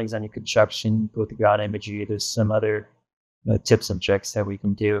some buildings under construction with the ground imagery, there's some other tips and tricks that we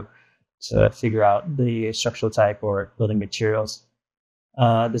can do to figure out the structural type or building materials.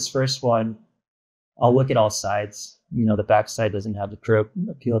 This first one, I'll look at all sides. The back side doesn't have the curb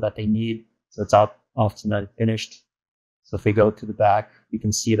appeal that they need, so it's often unfinished. So if we go to the back, you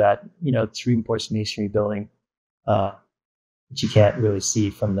can see that, it's reinforced masonry building, which you can't really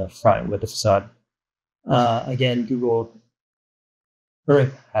see from the front with the facade. Again, Google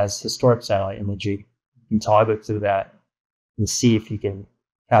Earth has historic satellite imagery. You can toggle through that and see if you can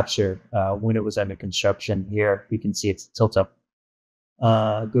capture when it was under construction. Here you can see it's tilt up.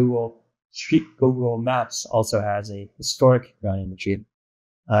 Google Maps also has a historic ground imagery.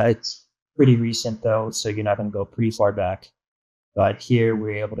 It's pretty recent though, so you're not going to go pretty far back. But here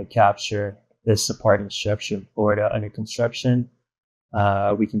we're able to capture this apartment structure in Florida under construction.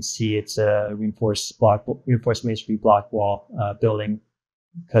 We can see it's a reinforced masonry block wall building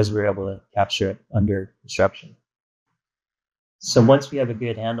because we're able to capture it under construction. So once we have a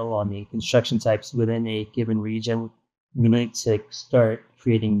good handle on the construction types within a given region, we need to start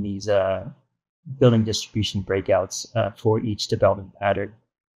creating these building distribution breakouts for each development pattern.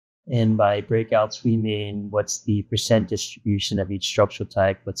 And by breakouts, we mean what's the percent distribution of each structural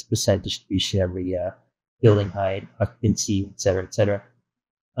type, what's the percent distribution of every building height, occupancy, et cetera, et cetera.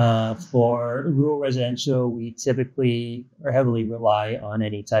 For rural residential, we typically or heavily rely on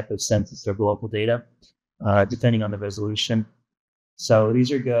any type of census or global data, depending on the resolution. So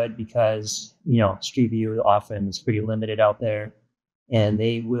these are good because, Street View often is pretty limited out there, and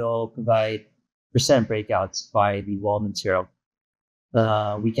they will provide percent breakouts by the wall material.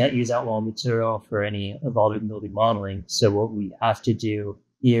 We can't use that wall material for any vulnerability modeling. So what we have to do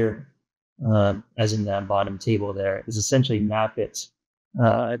here, as in that bottom table there, is essentially map it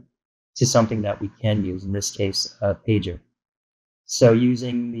to something that we can use, in this case, a pager. So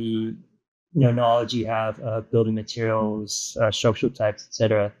using the knowledge you have of building materials, structural types,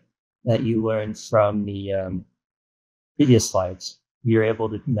 etc., that you learned from the previous slides, we are able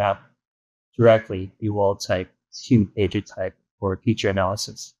to map directly the wall type to major type for future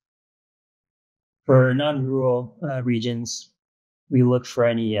analysis. For non-rural regions, we look for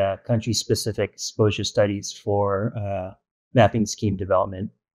any country-specific exposure studies for mapping scheme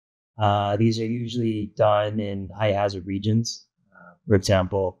development. These are usually done in high-hazard regions. For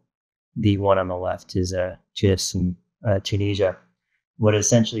example, the one on the left is just in Tunisia. What it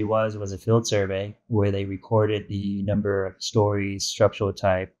essentially was a field survey where they recorded the number of stories, structural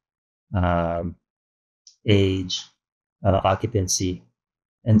type, age, occupancy.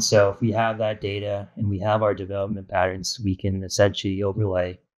 And so if we have that data and we have our development patterns, we can essentially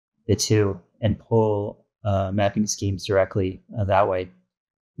overlay the two and pull mapping schemes directly that way.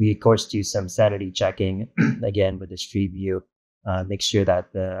 We, of course, do some sanity checking, again, with the street view, make sure that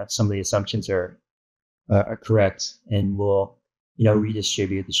some of the assumptions are correct, and we'll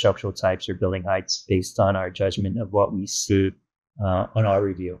redistribute the structural types or building heights based on our judgment of what we see on our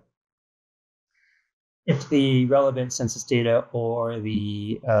review. If the relevant census data or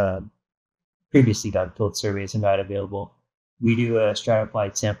the previously done field surveys are not available, we do a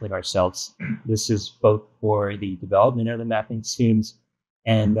stratified sampling ourselves. This is both for the development of the mapping schemes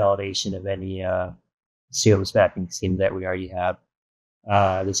and validation of any seamless mapping scheme that we already have.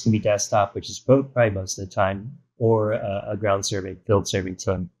 This can be desktop, which is both probably most of the time, or a ground survey, field survey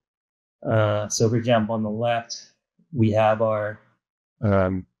team. So for example, on the left, we have our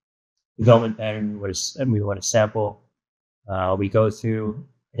development pattern and we want to sample. We go through,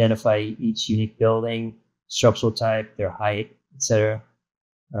 identify each unique building, structural type, their height, etc.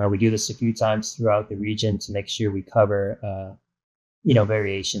 We do this a few times throughout the region to make sure we cover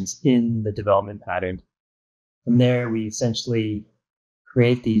variations in the development pattern. From there, we essentially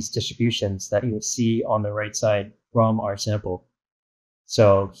create these distributions that you'll see on the right side from our sample.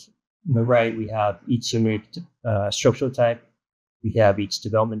 So on the right, we have each unique structural type. We have each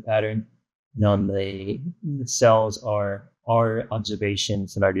development pattern. And on the cells are our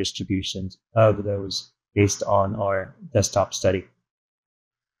observations and our distributions of those based on our desktop study.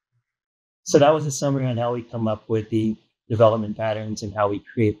 So that was a summary on how we come up with the development patterns and how we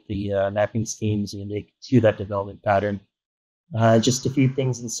create the mapping schemes unique to that development pattern. Just a few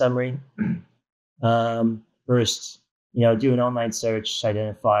things in summary. First, do an online search,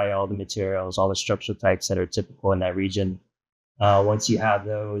 identify all the materials, all the structural types that are typical in that region. Once you have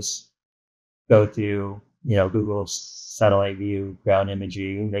those, go through, Google satellite view, ground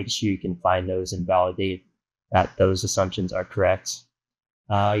imagery, make sure you can find those and validate that those assumptions are correct.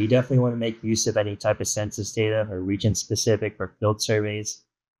 You definitely want to make use of any type of census data or region-specific or field surveys.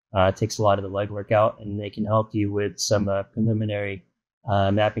 It takes a lot of the legwork out, and they can help you with some preliminary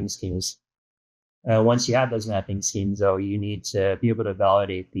mapping schemes. Once you have those mapping schemes, though, you need to be able to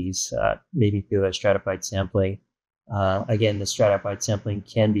validate these, maybe through a stratified sampling. Again, the stratified sampling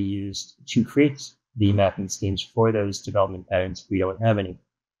can be used to create the mapping schemes for those development patterns if we don't have any.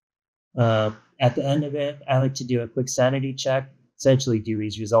 At the end of it, I like to do a quick sanity check. Essentially, do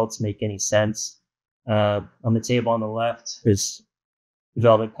these results make any sense? On the table on the left is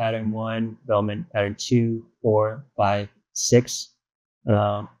development pattern 1, development pattern 2, 4, 5, 6.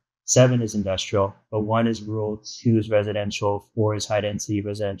 7 is industrial, but 1 is rural, 2 is residential, 4 is high density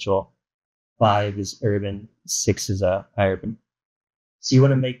residential, 5 is urban, 6 is high urban. So you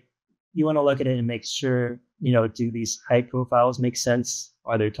want to look at it and make sure, do these height profiles make sense?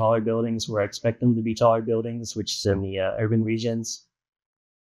 Are there taller buildings where I expect them to be taller buildings, which is in the urban regions?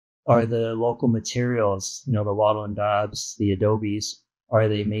 Are the local materials, the wattle and daubs, the adobes, are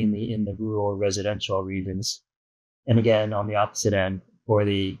they mainly in the rural residential regions? And again, on the opposite end, for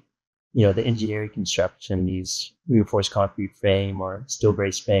the engineering construction, these reinforced concrete frame or steel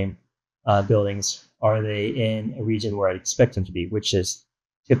brace frame buildings, are they in a region where I'd expect them to be, which is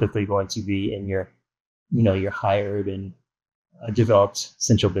typically going to be in your high urban developed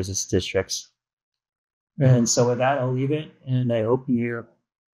central business districts. And so with that, I'll leave it, and I hope you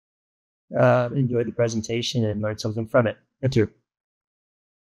enjoyed the presentation and learned something from it. Thank you.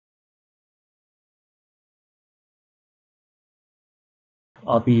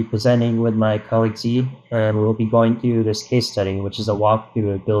 I'll be presenting with my colleague Z, and we'll be going through this case study, which is a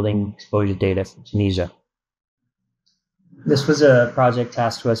walkthrough of building exposure data from Tunisia. This was a project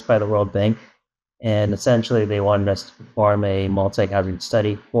tasked to us by the World Bank, and essentially they wanted us to perform a multi-hazard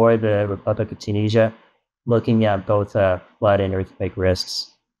study for the Republic of Tunisia, looking at both flood and earthquake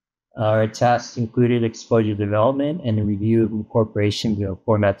risks. Our tasks included exposure development and a review of incorporation of a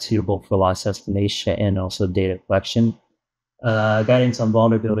format suitable for loss estimation and also data collection. Guidance on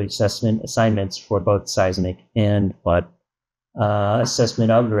vulnerability assessment assignments for both seismic and flood, assessment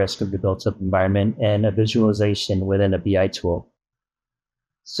of the risk of the built-up environment, and a visualization within a BI tool.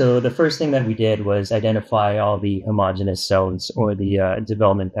 So the first thing that we did was identify all the homogeneous zones or the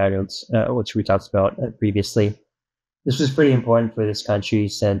development patterns, which we talked about previously. This was pretty important for this country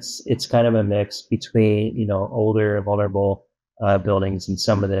since it's kind of a mix between, older, vulnerable buildings and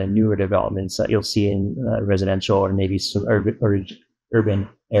some of the newer developments that you'll see in residential or maybe some urban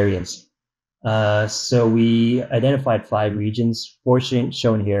areas. So we identified 5 regions, 4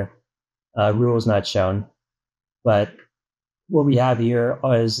 shown here. Rural is not shown, but what we have here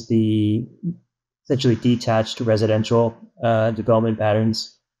is the essentially detached residential development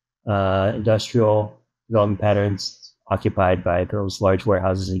patterns, industrial development patterns occupied by those large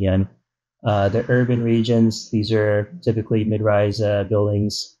warehouses again. The urban regions, these are typically mid-rise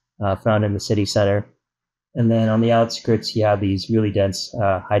buildings found in the city center. And then on the outskirts, you have these really dense,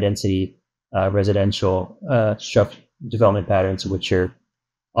 high-density residential development patterns, which are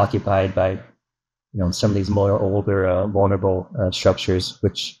occupied by some of these more older, vulnerable structures,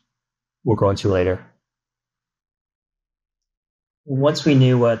 which we'll go into later. Once we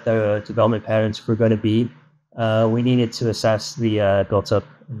knew what the development patterns were going to be, we needed to assess the built-up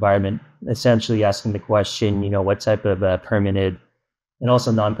environment, essentially asking the question, what type of permitted and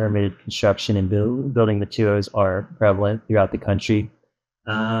also non-permitted construction and building materials are prevalent throughout the country.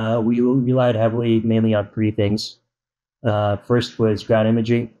 We relied heavily mainly on 3 things. First was ground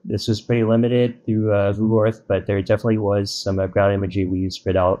imagery. This was pretty limited through Google Earth, but there definitely was some ground imagery we used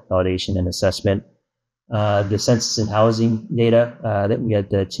for validation and assessment. The census and housing data, that we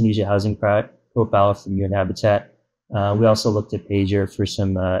had the Tunisia housing profile from UN Habitat. We also looked at Pager for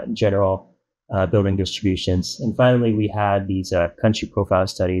some general building distributions. And finally, we had these country profile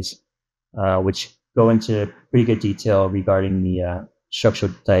studies, which go into pretty good detail regarding the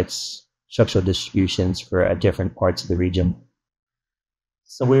structural types, structural distributions for different parts of the region.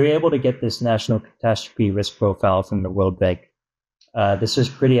 So we were able to get this national catastrophe risk profile from the World Bank. This was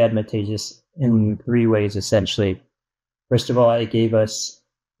pretty advantageous in 3 ways, essentially. First of all, it gave us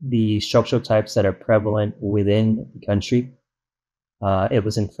the structural types that are prevalent within the country. It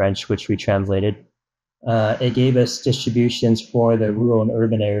was in French, which we translated. It gave us distributions for the rural and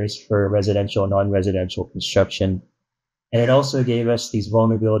urban areas for residential and non-residential construction. And it also gave us these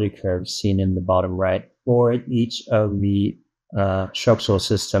vulnerability curves seen in the bottom right for each of the structural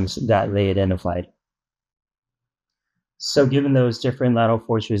systems that they identified. So given those different lateral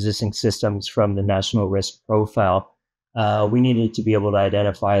force resisting systems from the national risk profile, we needed to be able to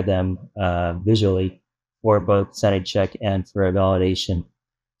identify them visually for both sanity check and for validation.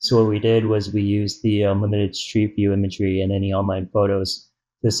 So what we did was we used the limited street view imagery and any online photos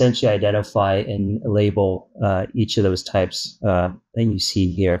to essentially identify and label each of those types that you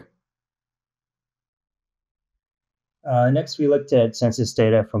see here. Next, we looked at census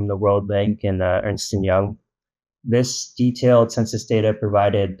data from the World Bank and Ernst & Young. This detailed census data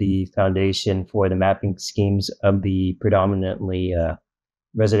provided the foundation for the mapping schemes of the predominantly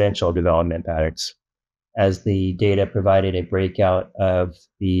residential development patterns, as the data provided a breakout of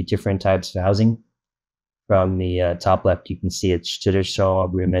the different types of housing. From the top left, you can see it's traditional,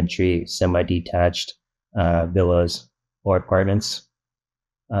 rudimentary, semi-detached villas or apartments.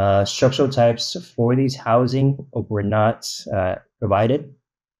 Structural types for these housing were not provided.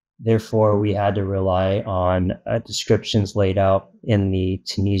 Therefore, we had to rely on descriptions laid out in the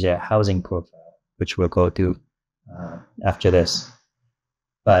Tunisia housing profile, which we'll go through after this.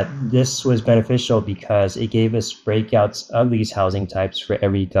 But this was beneficial because it gave us breakouts of these housing types for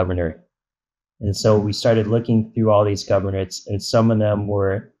every governorate. And so we started looking through all these governorates, and some of them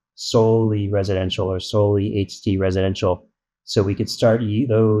were solely residential or solely HT residential. So we could start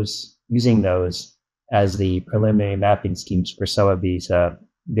using those as the preliminary mapping schemes for some of these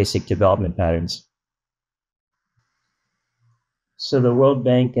basic development patterns. So the World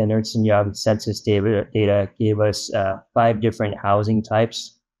Bank and Ernst & Young census data gave us 5 different housing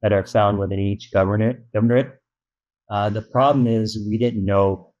types that are found within each governorate. The problem is we didn't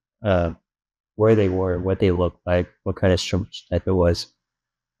know where they were, what they looked like, what kind of structure type it was.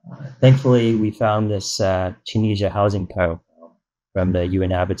 Thankfully, we found this Tunisia housing profile from the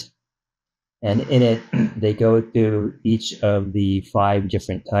UN Habitat. And in it, they go through each of the 5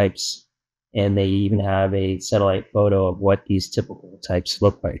 different types, and they even have a satellite photo of what these typical types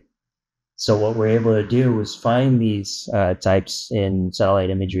look like. So what we're able to do is find these types in satellite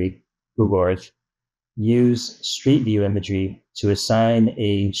imagery, Google Earth, use street view imagery to assign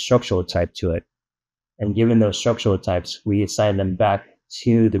a structural type to it. And given those structural types, we assign them back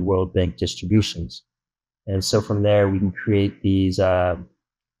to the World Bank distributions. And so from there, we can create these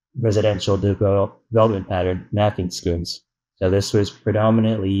residential development pattern mapping schemes. So this was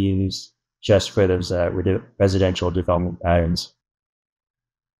predominantly used just for those residential development patterns.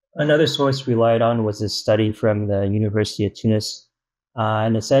 Another source relied on was a study from the University of Tunis.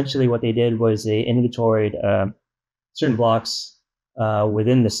 And essentially what they did was they inventoried certain blocks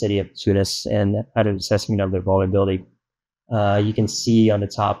within the city of Tunis and had an assessment of their vulnerability. You can see on the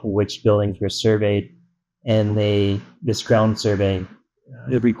top which buildings were surveyed, and this ground survey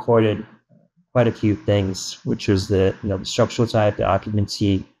it recorded quite a few things, which was the structural type, the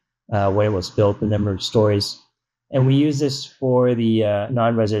occupancy, when it was built, the number of stories. And we use this for the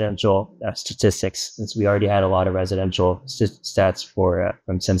non-residential statistics, since we already had a lot of residential stats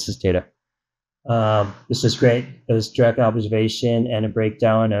from census data. This was great. It was direct observation and a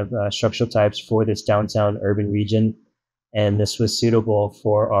breakdown of structural types for this downtown urban region. And this was suitable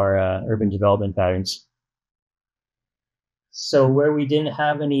for our urban development patterns. So where we didn't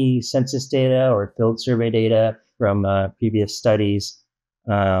have any census data or field survey data from previous studies,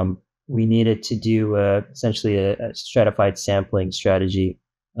 we needed to do essentially a stratified sampling strategy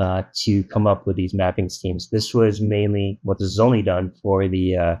to come up with these mapping schemes. This was mainly what this is only done for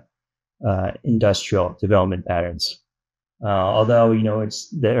the industrial development patterns. Although, it's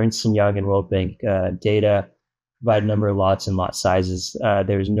the Ernst & Young and World Bank data provide a number of lots and lot sizes,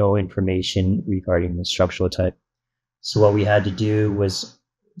 there's no information regarding the structural type. So what we had to do was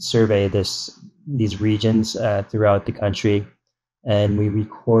survey these regions throughout the country, and we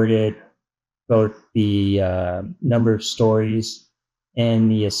recorded both the number of stories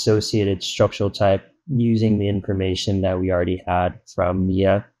and the associated structural type using the information that we already had from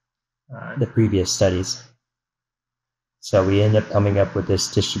the previous studies. So we ended up coming up with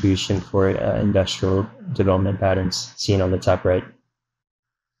this distribution for industrial development patterns seen on the top right.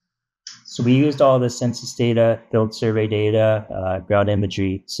 So we used all the census data, field survey data, ground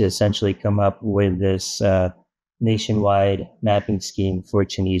imagery to essentially come up with this nationwide mapping scheme for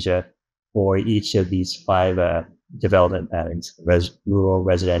Tunisia for each of these 5 development patterns: rural,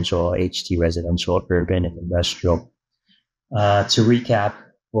 residential, HT residential, urban, and industrial. To recap,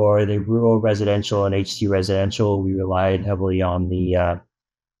 for the rural residential and HT residential, we relied heavily on the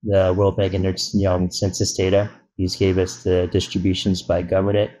World Bank and Ernst & Young census data. These gave us the distributions by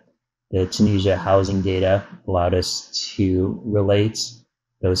government. The Tunisia housing data allowed us to relate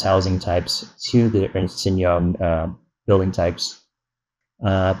those housing types to the Ernst & Young building types.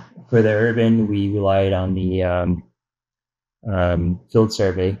 For the urban, we relied on the field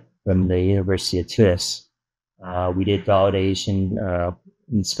survey from the University of Tunis. We did validation,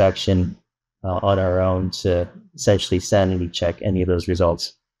 inspection on our own to essentially sanity check any of those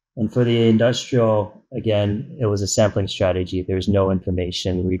results. And for the industrial, again, it was a sampling strategy. There's no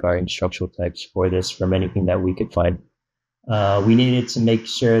information regarding structural types for this from anything that we could find. We needed to make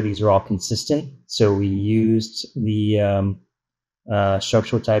sure these are all consistent. So we used the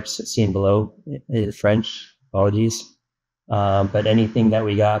structural types seen below, French, apologies. But anything that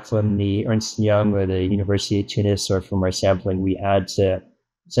we got from the Ernst & Young or the University of Tunis or from our sampling, we had to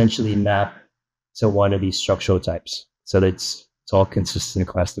essentially map to one of these structural types. So that it's all consistent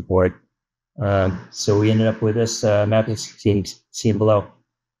across the board. So we ended up with this mapping scheme seen below.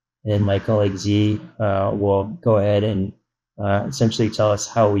 And my colleague Z will go ahead and essentially tell us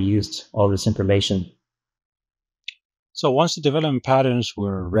how we used all this information. So once the development patterns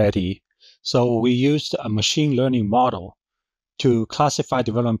were ready, so we used a machine learning model to classify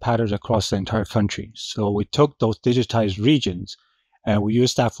development patterns across the entire country. So we took those digitized regions and we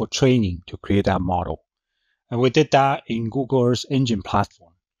used that for training to create that model. And we did that in Google's engine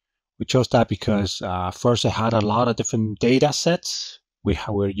platform. We chose that because first it had a lot of different data sets. We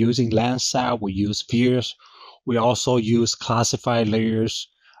were using Landsat, we used spheres. We also used classified layers.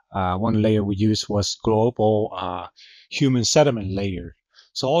 One layer we used was global human settlement layer.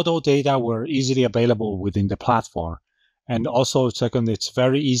 So all those data were easily available within the platform. And also, second, it's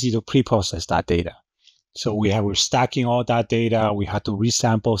very easy to pre-process that data. So we're stacking all that data. We had to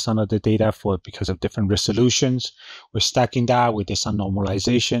resample some of the data because of different resolutions. We're stacking that. We did some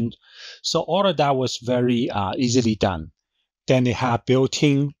normalization. So all of that was very easily done. Then they have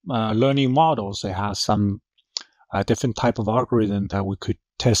built-in learning models. They have some different type of algorithm that we could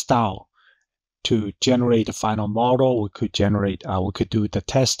test out to generate the final model. We could do the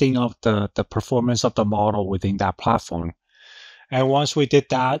testing of the performance of the model within that platform. And once we did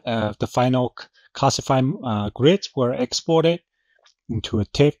that, the final classified grids were exported into a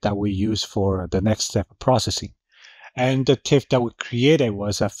TIFF that we use for the next step of processing. And the TIFF that we created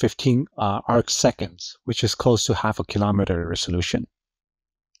was at 15 arc seconds, which is close to 0.5 kilometer resolution.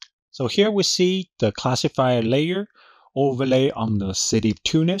 So here we see the classifier layer overlay on the city of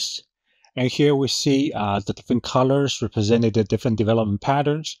Tunis. And here we see the different colors represented the different development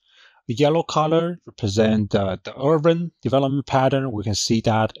patterns. The yellow color represents the urban development pattern. We can see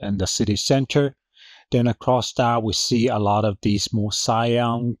that in the city center. Then across that, we see a lot of these more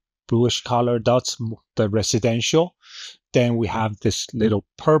cyan, bluish color dots, the residential. Then we have this little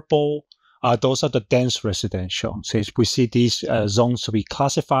purple. Those are the dense residential. So we see these zones to be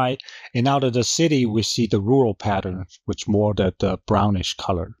classified. And out of the city, we see the rural pattern, which more the brownish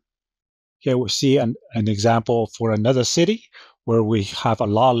color. Here we see an example for another city where we have a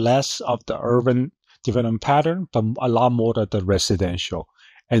lot less of the urban development pattern, but a lot more of the residential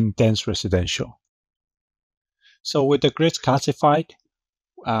and dense residential. So with the grids classified,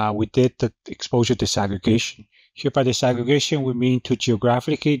 we did the exposure disaggregation. Here by disaggregation, we mean to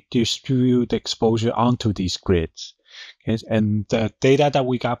geographically distribute the exposure onto these grids. Okay? And the data that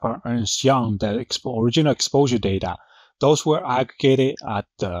we got from Ernst Young, the original exposure data, those were aggregated at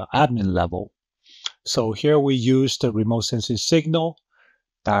the admin level. So here we used the remote sensing signal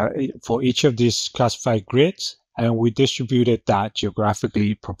for each of these classified grids, and we distributed that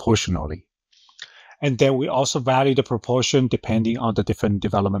geographically proportionally. And then we also vary the proportion depending on the different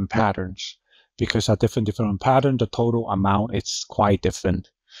development patterns. Because at different development pattern, the total amount is quite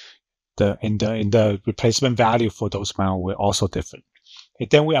different. In the replacement value for those amounts were also different. And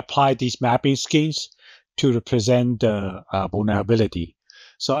then we apply these mapping schemes to represent the vulnerability.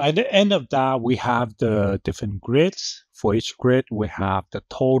 So at the end of that, we have the different grids. For each grid, we have the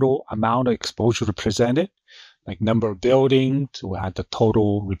total amount of exposure represented, like number of buildings, we have the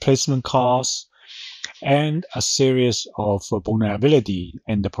total replacement cost, and a series of vulnerability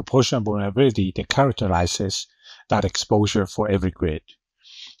and the proportion of vulnerability that characterizes that exposure for every grid.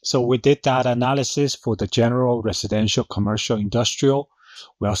 So we did that analysis for the general, residential, commercial, industrial.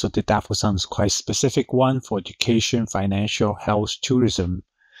 We also did that for some quite specific one for education, financial, health, tourism.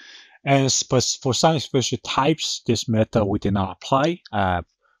 And for some exposure types, this method we did not apply.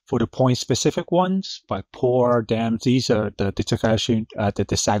 For the point-specific ones, like poor, dams, these are the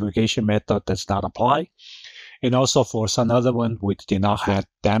disaggregation method does not apply. And also for some other one, we did not have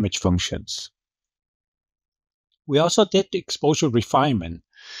damage functions. We also did the exposure refinement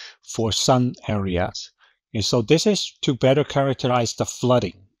for some areas. And so this is to better characterize the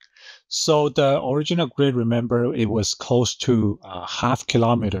flooding. So the original grid, remember, it was close to a half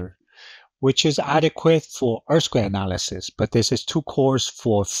kilometer, which is adequate for earthquake analysis, but this is too coarse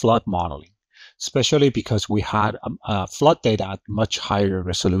for flood modeling, especially because we had flood data at much higher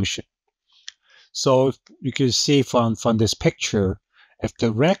resolution. So you can see from this picture, if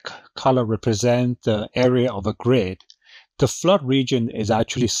the red color represents the area of a grid, the flood region is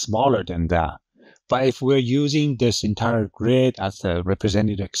actually smaller than that. But if we're using this entire grid as the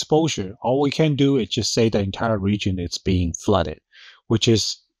representative exposure, all we can do is just say the entire region is being flooded, which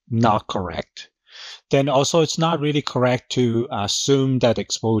is not correct. Then also it's not really correct to assume that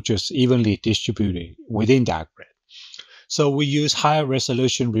exposure is evenly distributed within that grid. So we use higher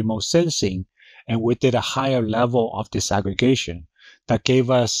resolution remote sensing, and we did a higher level of disaggregation that gave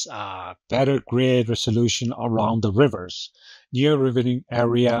us better grid resolution around the rivers, near river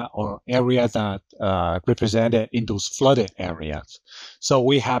area or area that represented in those flooded areas. So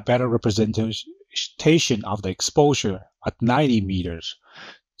we have better representation of the exposure at 90 meters.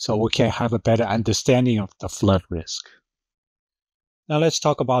 So we can have a better understanding of the flood risk. Now let's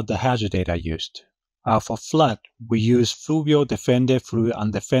talk about the hazard data used. For flood, we use fluvial defended, fluvial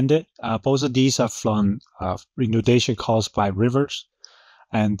undefended. Both of these are from inundation caused by rivers.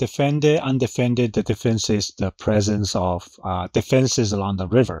 And defended, undefended, the difference is the presence of defenses along the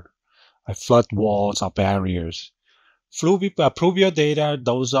river, like flood walls or barriers. Fluvial data,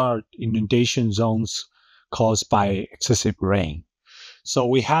 those are inundation zones caused by excessive rain. So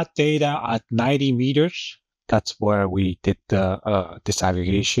we had data at 90 meters. That's where we did the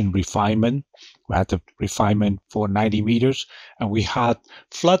disaggregation refinement. We had the refinement for 90 meters, and we had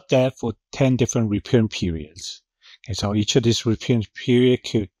flood depth for 10 different return periods. And so each of these return periods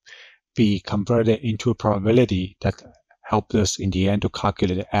could be converted into a probability that helped us in the end to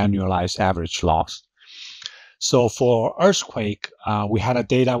calculate the annualized average loss. So for earthquake, we had a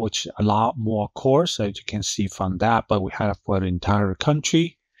data which a lot more coarse, as you can see from that, but we had it for the entire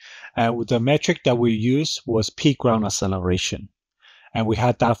country. And the metric that we used was peak ground acceleration. And we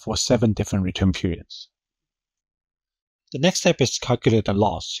had that for 7 different return periods. The next step is to calculate the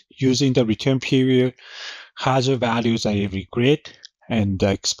loss using the return period, hazard values at every grid, and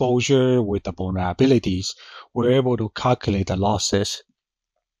the exposure with the vulnerabilities. We're able to calculate the losses.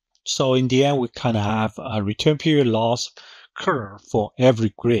 So in the end, we kind of have a return period loss curve for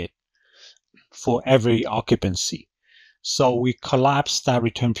every grid, for every occupancy. So we collapsed that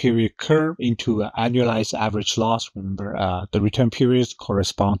return period curve into an annualized average loss. Remember, the return periods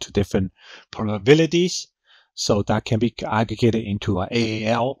correspond to different probabilities. So that can be aggregated into an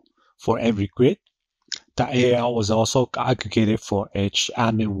AAL for every grid. The AAL was also aggregated for each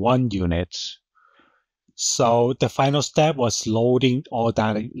admin 1 unit. So the final step was loading all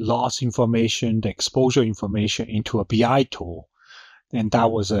that loss information, the exposure information into a BI tool. And that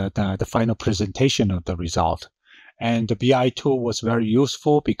was the final presentation of the result. And the BI tool was very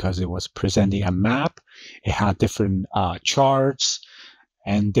useful because it was presenting a map. It had different charts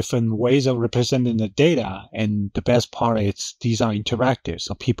and different ways of representing the data. And the best part is these are interactive.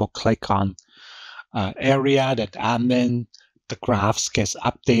 So people click on area that admin, the graphs gets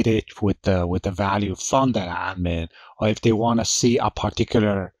updated with the value from that admin. Or if they want to see a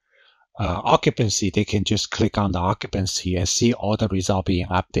particular occupancy, they can just click on the occupancy and see all the results being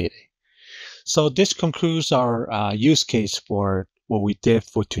updated. So this concludes our use case for what we did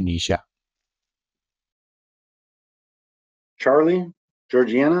for Tunisia. Charlie,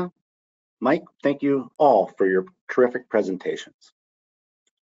 Georgiana, Mike, thank you all for your terrific presentations.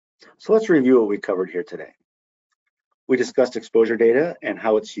 So let's review what we covered here today. We discussed exposure data and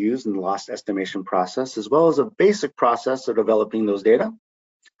how it's used in the loss estimation process, as well as a basic process of developing those data.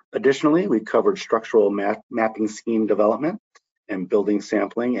 Additionally, we covered structural mapping scheme development and building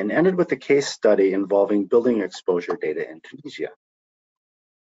sampling, and ended with a case study involving building exposure data in Tunisia.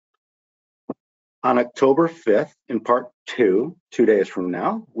 On October 5th, in part 2, 2 days from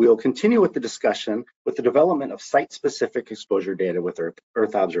now, we will continue with the discussion with the development of site-specific exposure data with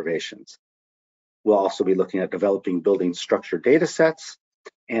Earth observations. We'll also be looking at developing building structure data sets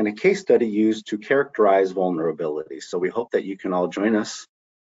and a case study used to characterize vulnerabilities. So we hope that you can all join us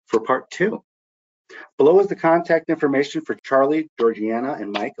for part 2. Below is the contact information for Charlie, Georgiana,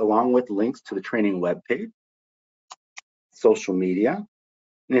 and Mike, along with links to the training webpage, social media.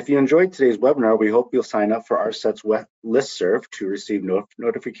 And if you enjoyed today's webinar, we hope you'll sign up for ARSET's listserv to receive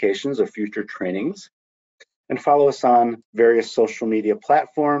notifications of future trainings, and follow us on various social media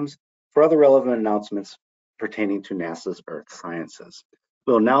platforms for other relevant announcements pertaining to NASA's Earth Sciences.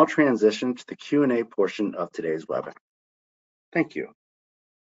 We'll now transition to the Q&A portion of today's webinar. Thank you.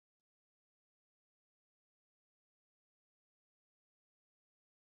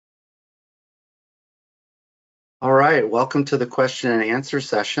 All right, welcome to the question and answer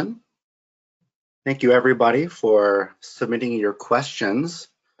session. Thank you everybody for submitting your questions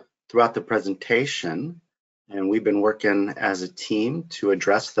throughout the presentation. And we've been working as a team to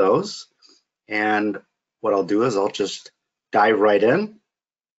address those. And what I'll do is I'll just dive right in.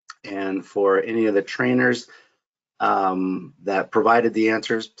 And for any of the trainers that provided the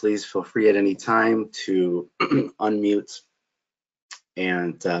answers, please feel free at any time to unmute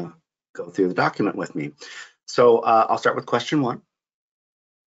and go through the document with me. So I'll start with question 1.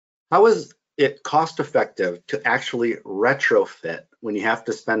 How is it cost effective to actually retrofit when you have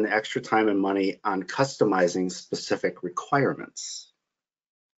to spend the extra time and money on customizing specific requirements?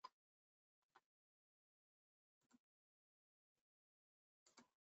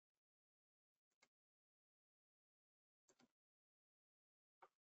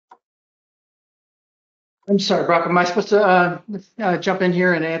 I'm sorry, Brock, am I supposed to jump in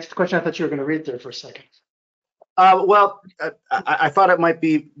here and answer the question? I thought you were going to read there for a second. Well, I thought it might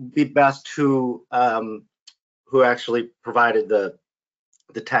be best who actually provided the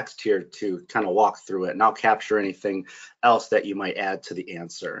text here to kind of walk through it, and I'll capture anything else that you might add to the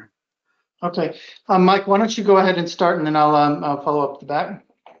answer. Okay, Mike, why don't you go ahead and start, and then I'll follow up the back.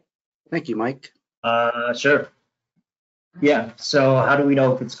 Thank you, Mike. Sure. Yeah, so how do we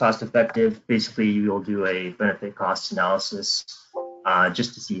know if it's cost effective? Basically, you'll do a benefit cost analysis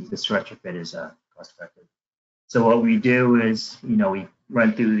just to see if this retrofit is cost effective. So what we do is, we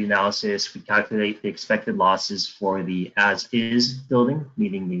run through the analysis, we calculate the expected losses for the as-is building,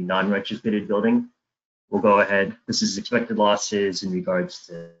 meaning the non-retrofitted building. We'll go ahead, this is expected losses in regards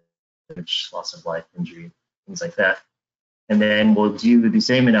to loss of life, injury, things like that. And then we'll do the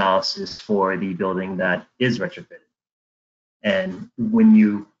same analysis for the building that is retrofitted. And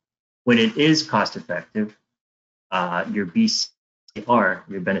when it is cost effective, your BCR,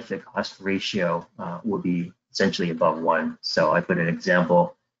 your benefit cost ratio, will be essentially above 1. So I put an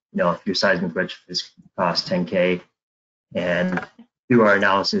example, if your seismic retrofit costs 10K, and through our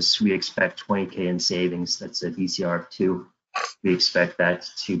analysis, we expect 20K in savings. That's a BCR of 2. We expect that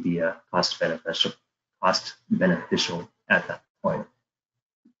to be a cost beneficial at that point.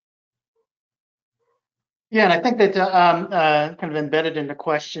 Yeah, and I think that kind of embedded in the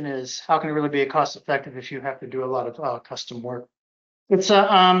question is, how can it really be cost effective if you have to do a lot of custom work? It's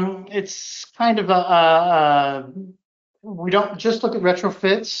kind of we don't just look at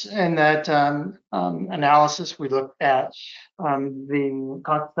retrofits and that analysis. We look at the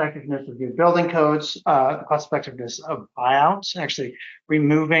cost effectiveness of new building codes, the cost effectiveness of buyouts, actually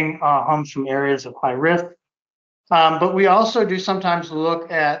removing homes from areas of high risk. But we also do sometimes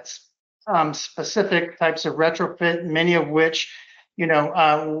look at specific types of retrofit, many of which,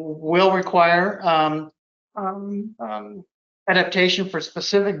 will require adaptation for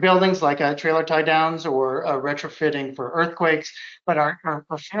specific buildings like trailer tie downs or retrofitting for earthquakes, but are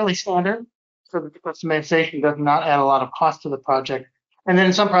fairly standard. So that the customization does not add a lot of cost to the project. And then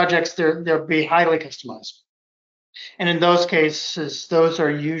in some projects, they'll be highly customized. And in those cases, those are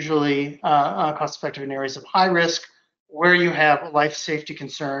usually cost effective in areas of high risk where you have life safety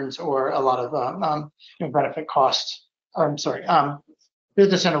concerns or a lot of benefit costs.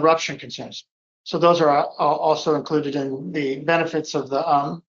 Business interruption concerns. So those are also included in the benefits of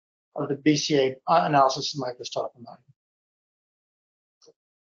the BCA analysis Mike was talking about.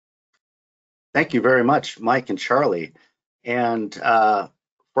 Thank you very much, Mike and Charlie. And for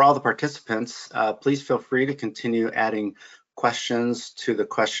all the participants, please feel free to continue adding questions to the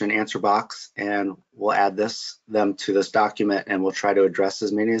question and answer box, and we'll add them to this document, and we'll try to address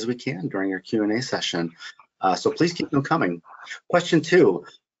as many as we can during our Q&A session. So please keep them coming. Question 2,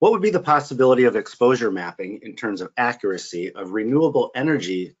 what would be the possibility of exposure mapping in terms of accuracy of renewable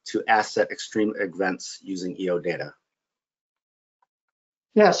energy to ARSET extreme events using EO data?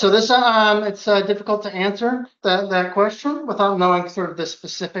 Yeah, so this it's difficult to answer that question without knowing sort of the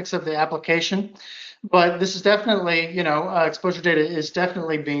specifics of the application. But this is definitely, exposure data is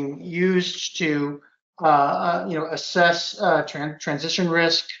definitely being used to, assess transition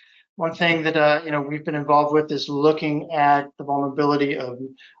risk. One thing that we've been involved with is looking at the vulnerability of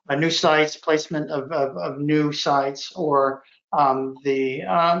new sites, placement of new sites, or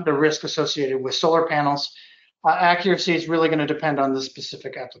the risk associated with solar panels. Accuracy is really going to depend on the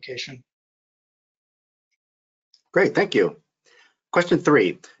specific application. Great, thank you. Question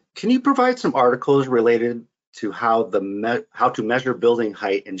 3, can you provide some articles related to how to measure building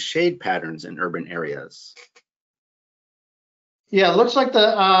height and shade patterns in urban areas? Yeah, it looks like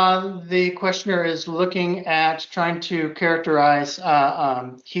the questioner is looking at trying to characterize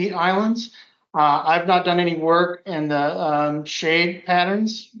heat islands. I've not done any work in the shade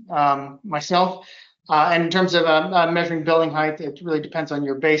patterns myself. And in terms of measuring building height, it really depends on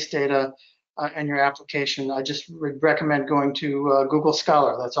your base data and your application. I just would recommend going to Google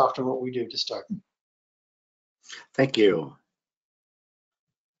Scholar. That's often what we do to start. Thank you.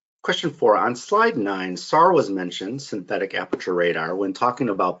 Question 4, on slide 9, SAR was mentioned, synthetic aperture radar, when talking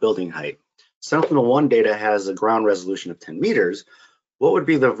about building height. Sentinel-1 data has a ground resolution of 10 meters. What would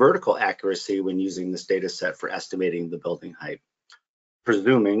be the vertical accuracy when using this data set for estimating the building height?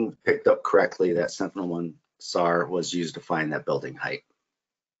 Presuming picked up correctly that Sentinel-1 SAR was used to find that building height.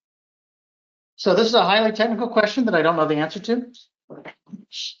 So this is a highly technical question that I don't know the answer to.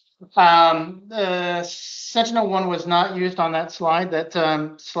 Sentinel-1 was not used on that slide. That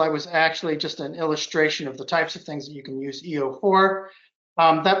slide was actually just an illustration of the types of things that you can use EO for.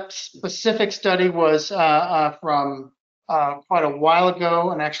 That specific study was from quite a while ago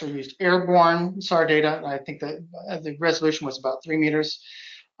and actually used airborne SAR data. I think that the resolution was about 3 meters.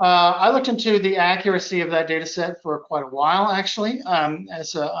 I looked into the accuracy of that data set for quite a while, actually,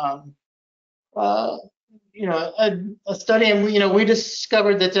 as a study, and we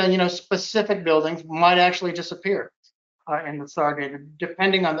discovered that specific buildings might actually disappear in the SAR data,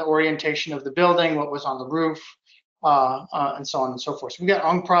 depending on the orientation of the building, what was on the roof, and so on and so forth. So we got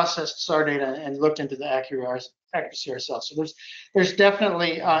unprocessed SAR data and looked into the accuracy ourselves. So there's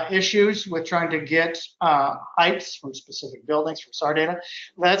definitely issues with trying to get heights from specific buildings from SAR data.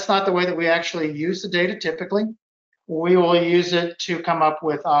 That's not the way that we actually use the data typically. We will use it to come up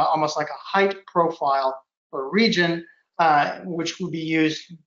with almost like a height profile for a region, which would be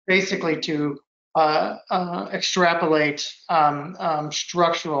used basically to extrapolate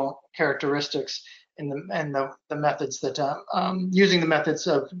structural characteristics in the methods that using the methods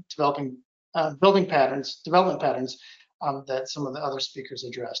of developing development patterns that some of the other speakers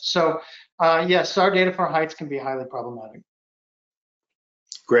addressed. So yes, SAR data for heights can be highly problematic.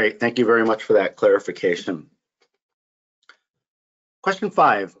 Great, thank you very much for that clarification. Question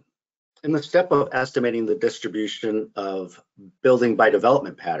 5, in the step of estimating the distribution of building by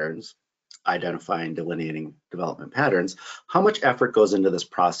development patterns, identifying, delineating development patterns, how much effort goes into this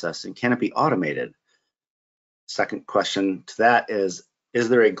process and can it be automated? Second question to that is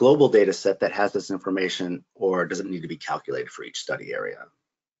there a global data set that has this information, or does it need to be calculated for each study area?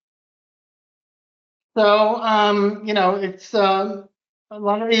 So, it's A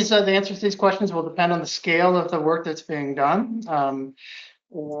lot of these, the answers to these questions will depend on the scale of the work that's being done.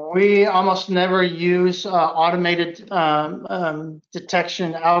 We almost never use automated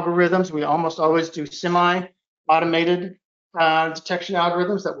detection algorithms. We almost always do semi-automated detection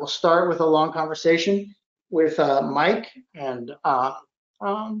algorithms that will start with a long conversation with Mike and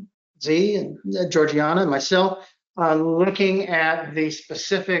Z and Georgiana and myself, looking at the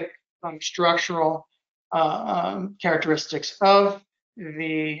specific structural characteristics of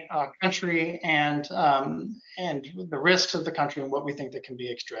the country and the risks of the country and what we think that can be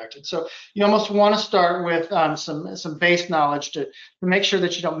extracted. So you almost want to start with some base knowledge to make sure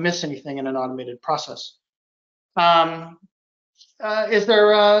that you don't miss anything in an automated process. Is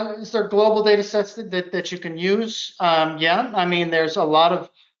there global data sets that you can use? Yeah, I mean, there's a lot of,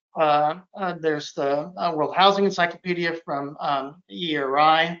 there's the World Housing Encyclopedia from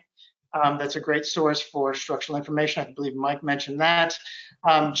ERI. That's a great source for structural information. I believe Mike mentioned that.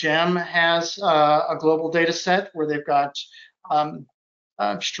 GEM has a global data set where they've got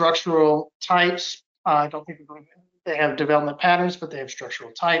structural types. I don't think they have development patterns, but they have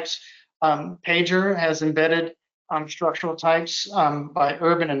structural types. Pager has embedded structural types by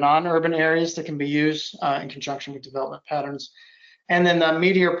urban and non-urban areas that can be used in conjunction with development patterns. And then the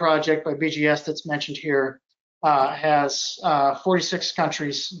Meteor project by BGS that's mentioned here has 46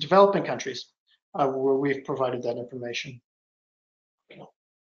 countries, developing countries, where we've provided that information.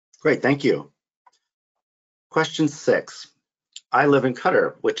 Great, thank you. Question 6. I live in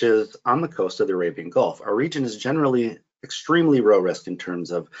Qatar, which is on the coast of the Arabian Gulf. Our region is generally extremely low risk in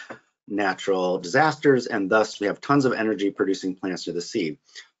terms of natural disasters, and thus we have tons of energy producing plants near the sea.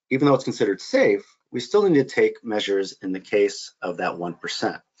 Even though it's considered safe, we still need to take measures in the case of that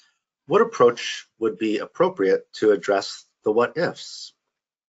 1%. What approach would be appropriate to address the what ifs?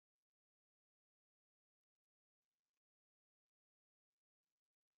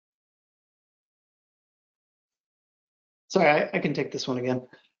 Sorry, I can take this one again.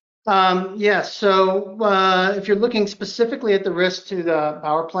 Yeah, so if you're looking specifically at the risk to the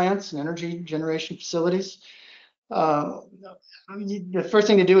power plants and energy generation facilities, the first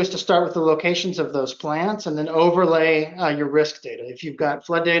thing to do is to start with the locations of those plants and then overlay your risk data. If you've got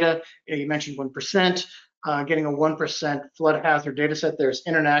flood data, you mentioned 1%, getting a 1% flood hazard data set. There's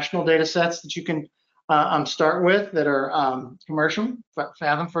international data sets that you can start with that are commercial.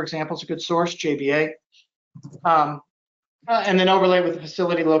 Fathom, for example, is a good source, JBA. And then overlay with the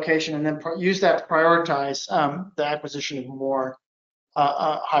facility location and then use that to prioritize the acquisition of more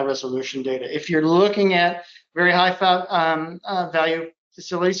high resolution data. If you're looking at very high value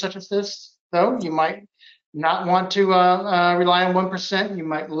facilities such as this, though, you might not want to rely on 1%. You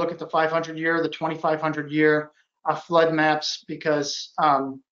might look at the 500-year, the 2,500-year flood maps because,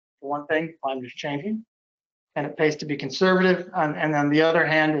 for one thing, climate is changing and it pays to be conservative. And on the other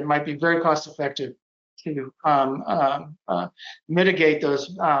hand, it might be very cost effective to mitigate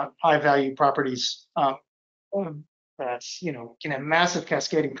those high value properties that's, can have massive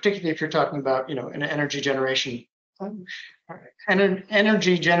cascading, particularly if you're talking about, an energy generation and an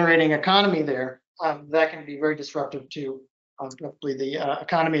energy generating economy there, that can be very disruptive to hopefully the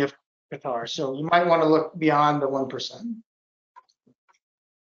economy of Qatar. So you might want to look beyond the 1%.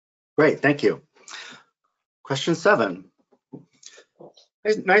 Great, thank you. Question 7.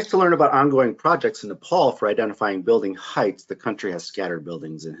 It's nice to learn about ongoing projects in Nepal for identifying building heights. The country has scattered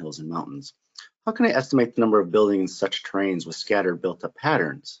buildings in hills and mountains. How can I estimate the number of buildings in such terrains with scattered built-up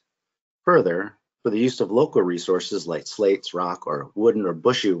patterns? Further, for the use of local resources like slates, rock, or wooden or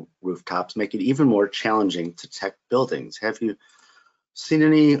bushy rooftops make it even more challenging to detect buildings. Have you seen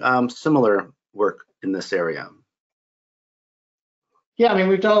any similar work in this area? Yeah, I mean,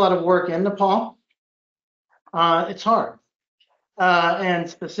 we've done a lot of work in Nepal. It's hard. And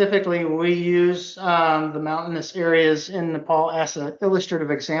specifically, we use the mountainous areas in Nepal as an illustrative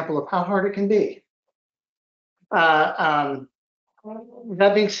example of how hard it can be. That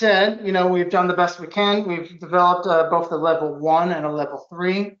being said, we've done the best we can. We've developed both a level 1 and a level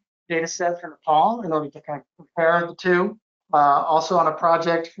 3 data set for Nepal in order to kind of compare the two. Also on a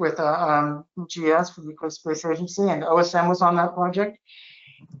project with GS for the Nuclear Space Agency, and OSM was on that project.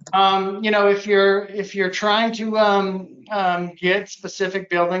 If you're trying to get specific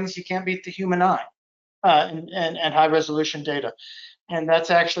buildings, you can't beat the human eye and high resolution data. And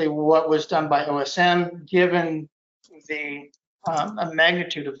that's actually what was done by OSM, given the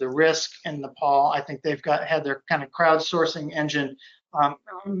magnitude of the risk in Nepal. I think they've had their kind of crowdsourcing engine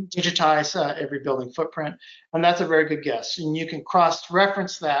digitize every building footprint, and that's a very good guess. And you can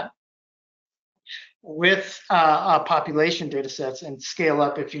cross-reference that with population data sets and scale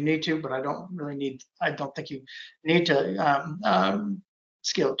up if you need to, but I don't think you need to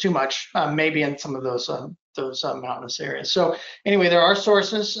scale too much, maybe in some of those mountainous areas. So anyway, there are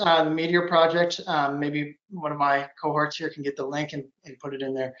sources. The Meteor Project, maybe one of my cohorts here can get the link and put it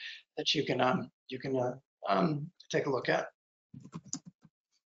in there that you can take a look at.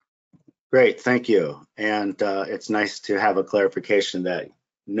 Great, thank you. And it's nice to have a clarification that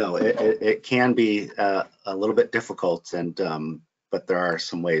no, it can be a little bit difficult, and but there are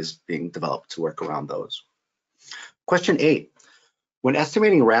some ways being developed to work around those. Question 8. When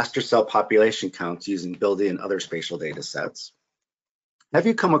estimating raster cell population counts using building and other spatial data sets, have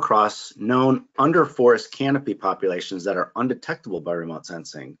you come across known under forest canopy populations that are undetectable by remote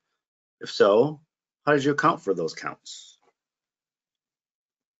sensing? If so, how did you account for those counts?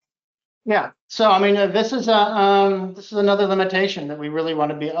 Yeah, so I mean, this is another limitation that we really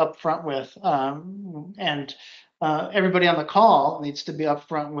want to be upfront with, and everybody on the call needs to be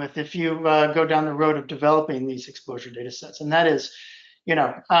upfront with if you go down the road of developing these exposure data sets, and that is,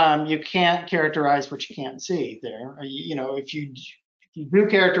 you can't characterize what you can't see there. If you do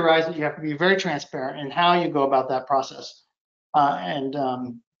characterize it, you have to be very transparent in how you go about that process, and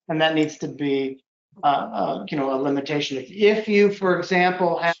that needs to be a limitation. If you, for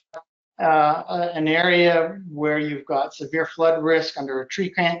example, have an area where you've got severe flood risk under a tree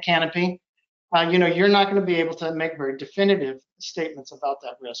canopy, you're not going to be able to make very definitive statements about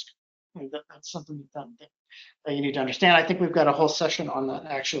that risk. And that's something that you need to understand. I think we've got a whole session on that,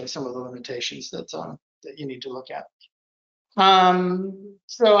 actually, some of the limitations that you need to look at. And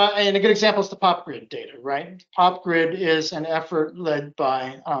a good example is the PopGrid data, right? PopGrid is an effort led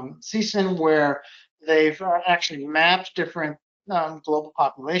by CSIN, where they've actually mapped different global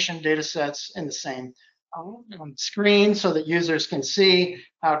population data sets in the same screen so that users can see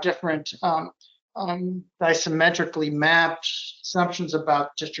how different isometrically mapped assumptions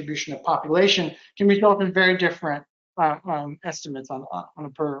about distribution of population can result in very different estimates on a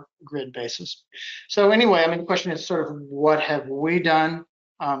per grid basis. So anyway, I mean, the question is sort of what have we done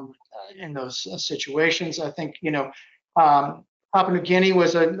in those situations? I think, Papua New Guinea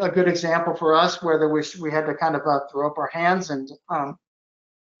was a good example for us, where we had to kind of throw up our hands and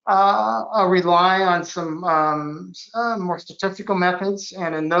rely on some more statistical methods.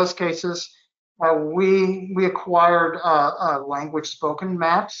 And in those cases, we acquired language spoken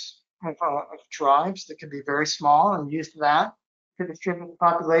maps of tribes that could be very small, and used that to distribute the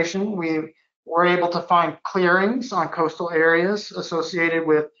population. We were able to find clearings on coastal areas associated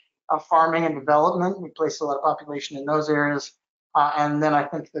with farming and development. We placed a lot of population in those areas. And then I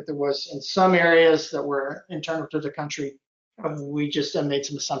think that there was, in some areas that were internal to the country, we just made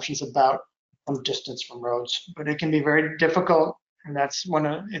some assumptions about distance from roads. But it can be very difficult, and that's one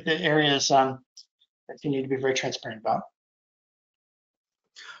of the areas that you need to be very transparent about.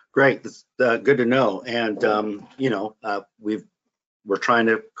 Great, that's good to know. And we're trying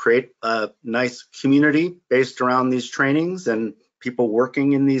to create a nice community based around these trainings and people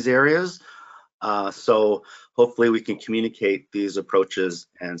working in these areas. So hopefully we can communicate these approaches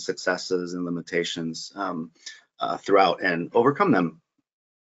and successes and limitations throughout and overcome them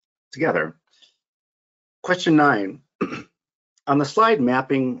together. Question 9, on the slide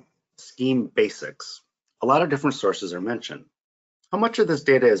mapping scheme basics, a lot of different sources are mentioned. How much of this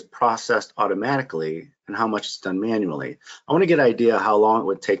data is processed automatically and how much is done manually? I want to get an idea how long it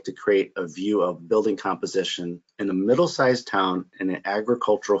would take to create a view of building composition in a middle-sized town in an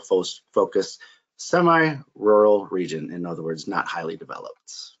agricultural focused semi-rural region, in other words, not highly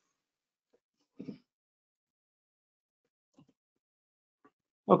developed.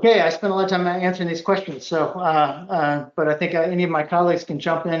 Okay, I spent a lot of time answering these questions, so but I think any of my colleagues can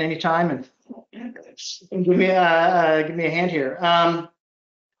jump in anytime and give me a hand here.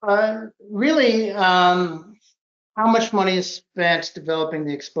 Really, how much money is spent developing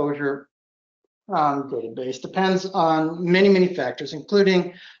the exposure database depends on many factors,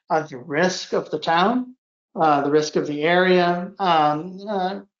 including the risk of the town, the risk of the area.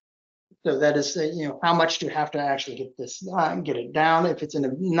 So that is, how much do you have to actually get it down? If it's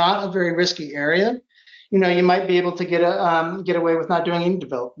in not a very risky area, you might be able to get away with not doing any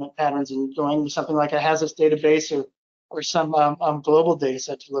development patterns and going to something like a hazards database or some global data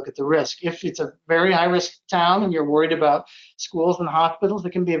set to look at the risk. If it's a very high risk town and you're worried about schools and hospitals,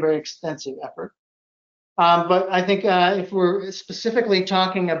 it can be a very extensive effort. But I think if we're specifically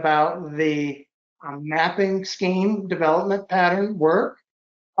talking about the mapping scheme development pattern work,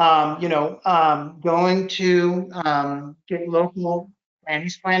 going to get local land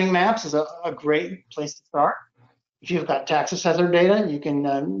use planning maps is a great place to start. If you've got tax assessor data, you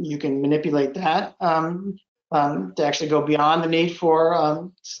can manipulate that to actually go beyond the need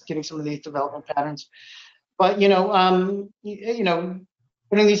for getting some of these development patterns. But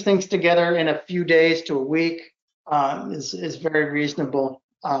putting these things together in a few days to a week is very reasonable.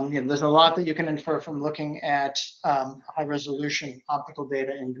 There's a lot that you can infer from looking at high resolution optical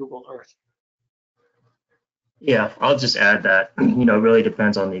data in Google Earth. Yeah, I'll just add that, it really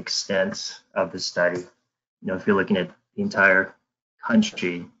depends on the extent of the study. If you're looking at the entire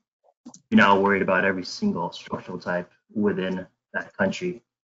country, you're not worried about every single structural type within that country.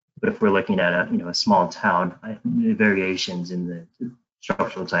 But if we're looking at a small town, the variations in the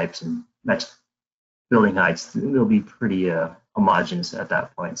structural types and building heights will be pretty homogeneous at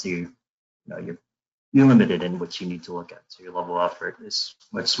that point. So you're limited in what you need to look at. So your level of effort is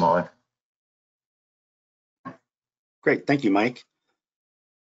much smaller. Great, thank you, Mike.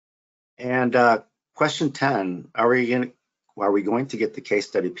 And question 10, are we going to get the case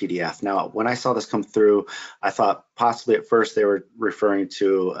study PDF? Now, when I saw this come through, I thought possibly at first they were referring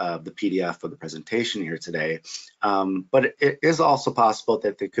to the PDF of the presentation here today, but it is also possible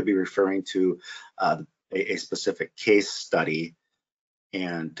that they could be referring to a specific case study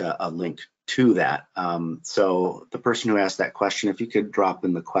and a link to that. So the person who asked that question, if you could drop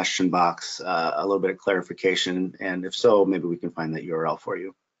in the question box a little bit of clarification, and if so, maybe we can find that URL for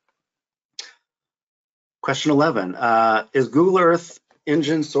you. Question 11, is Google Earth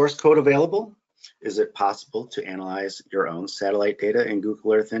Engine source code available? Is it possible to analyze your own satellite data in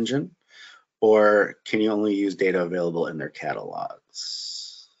Google Earth Engine? Or can you only use data available in their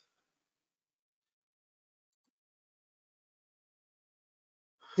catalogs?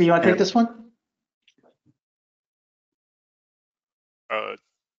 Do you want to take this one?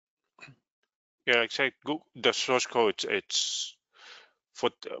 Yeah, like say the source code, it's for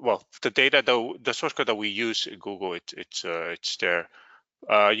the data, the source code that we use in Google, it's there.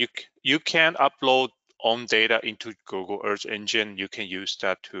 You can upload own data into Google Earth Engine. You can use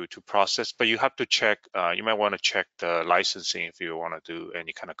that to process, but you have to check. You might want to check the licensing if you want to do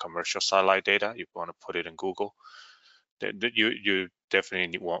any kind of commercial satellite data. You want to put it in Google. You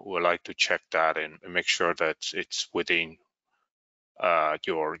definitely would like to check that and make sure that it's within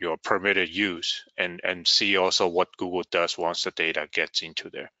your permitted use, and see also what Google does once the data gets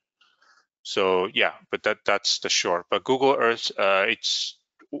into there. So yeah, but that's the short. But Google Earth, it's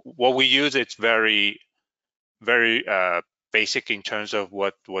what we use. It's very basic in terms of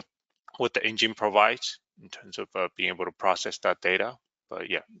what the engine provides in terms of being able to process that data. But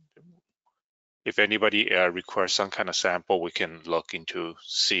yeah, if anybody requires some kind of sample, we can look into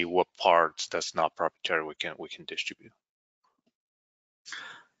see what parts that's not proprietary we can distribute.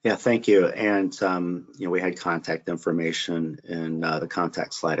 Yeah, thank you. And we had contact information in the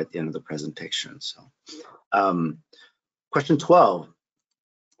contact slide at the end of the presentation. So, question 12,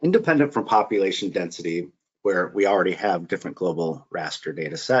 independent from population density, where we already have different global raster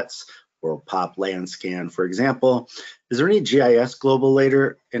data sets, World Pop Land Scan, for example, is there any GIS global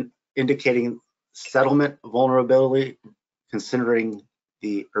later indicating settlement vulnerability considering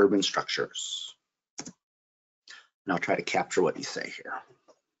the urban structures? And I'll try to capture what you say here.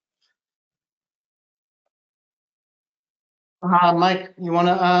 Mike, you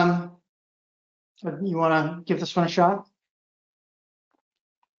wanna give this one a shot?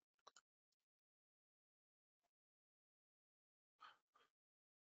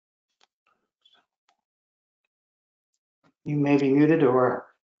 You may be muted, or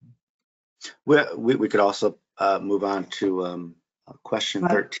we could also move on to question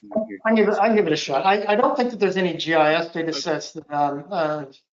 13. I give it a shot. I don't think that there's any GIS data sets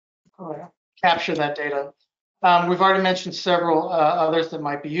that capture that data. We've already mentioned several others that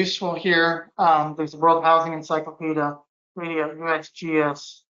might be useful here. There's the World Housing Encyclopedia.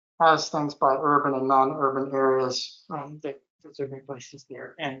 UXGS has things by urban and non-urban areas. There's different places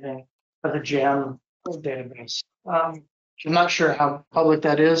there, and then the GEM database. I'm not sure how public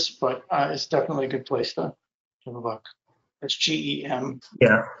that is, but it's definitely a good place to have a look. It's GEM.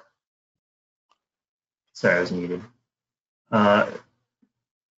 Yeah. Sorry, I was muted.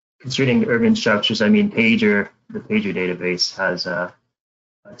 Concerning urban structures, I mean, the Pager database has a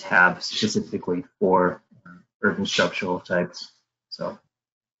tab specifically for urban structural types. So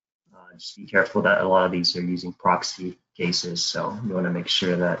just be careful that a lot of these are using proxy cases. So you want to make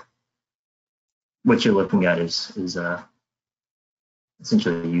sure that what you're looking at is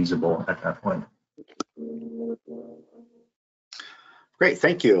essentially usable at that point. Great,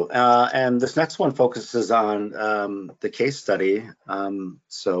 thank you. And this next one focuses on the case study.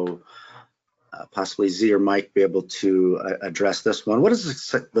 So possibly Z or Mike be able to address this one. What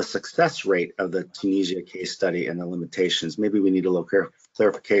is the success rate of the Tunisia case study and the limitations? Maybe we need a little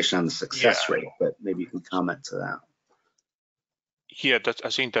clarification on the success rate, but maybe you can comment to that. Yeah, I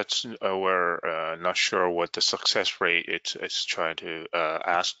think that's we're not sure what the success rate it's trying to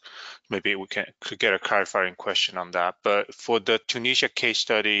ask. Maybe we could get a clarifying question on that. But for the Tunisia case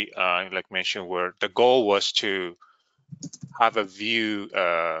study, like mentioned, where the goal was to have a view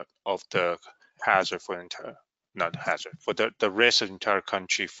of the hazard for entire, not hazard, for the risk of the entire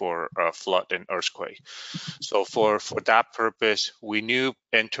country for flood and earthquake. So for that purpose, we knew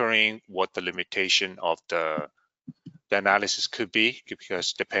entering what the limitation of the analysis could be,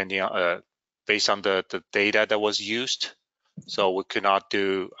 because depending on based on the data that was used, so we could not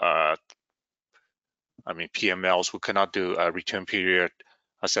do PMLs. We cannot do a return period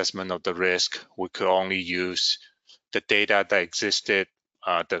assessment of the risk. We could only use the data that existed,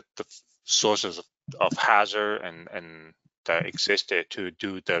 the sources of hazard and that existed to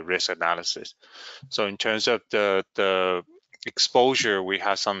do the risk analysis. So in terms of the exposure, we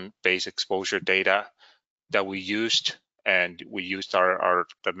have some base exposure data that we used, and we used the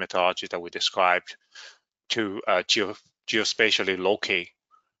methodology that we described to geospatially locate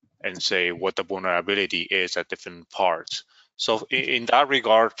and say what the vulnerability is at different parts. So in that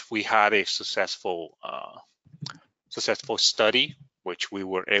regard, we had a successful study, which we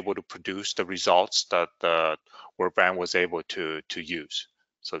were able to produce the results that the World Bank was able to use.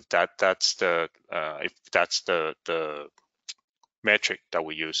 So that's the metric that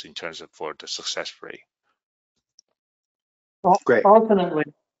we use in terms of for the success rate. Great. Ultimately,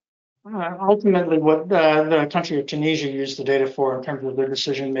 what the country of Tunisia used the data for in terms of their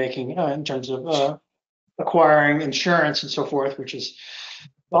decision making, in terms of acquiring insurance and so forth, which is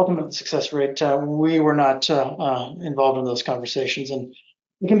the ultimate success rate. We were not involved in those conversations, and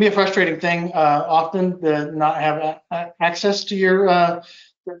it can be a frustrating thing often to not have access to your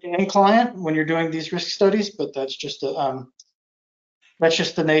end client when you're doing these risk studies. But that's just the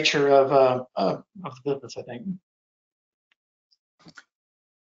nature of the business, I think.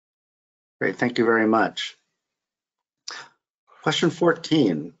 Great, thank you very much. Question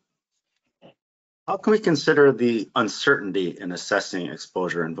 14. How can we consider the uncertainty in assessing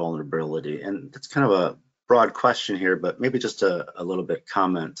exposure and vulnerability? And it's kind of a broad question here, but maybe just a little bit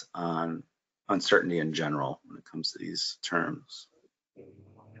comment on uncertainty in general when it comes to these terms.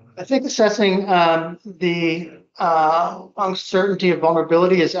 I think assessing the uncertainty of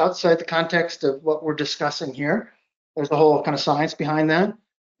vulnerability is outside the context of what we're discussing here. There's a whole kind of science behind that.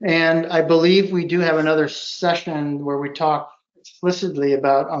 And I believe we do have another session where we talk explicitly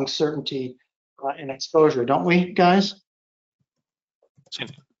about uncertainty in exposure, don't we, guys?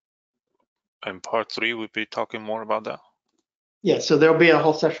 In part 3, we'll be talking more about that. Yeah, so there'll be a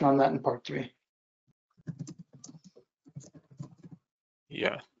whole session on that in part 3.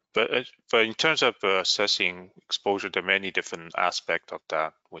 Yeah, but in terms of assessing exposure, there are many different aspects of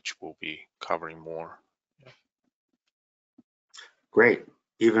that, which we'll be covering more. Yeah. Great.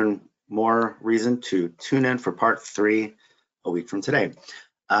 Even more reason to tune in for part 3 a week from today.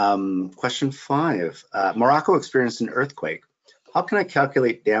 Question 5. Morocco experienced an earthquake. How can I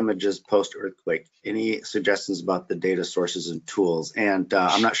calculate damages post-earthquake? Any suggestions about the data sources and tools? And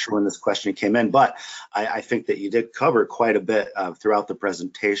I'm not sure when this question came in, but I think that you did cover quite a bit throughout the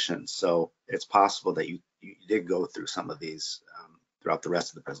presentation. So it's possible that you did go through some of these throughout the rest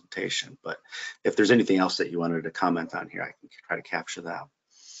of the presentation. But if there's anything else that you wanted to comment on here, I can try to capture that.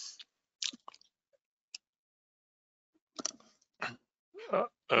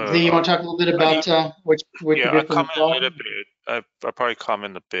 Lee, you want to talk a little bit about which yeah, I comment a little bit. I'll probably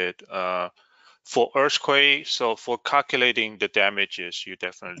comment a bit. For earthquake, so for calculating the damages, you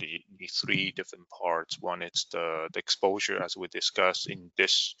definitely need 3 different parts. One, it's the exposure, as we discussed in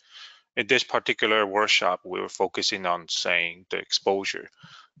this particular workshop. We were focusing on saying the exposure.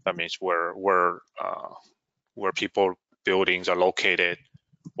 That means where people, buildings are located,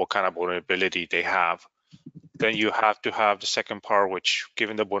 what kind of vulnerability they have. Then you have to have the second part, which,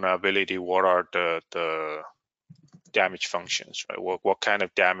 given the vulnerability, what are the damage functions, right? What kind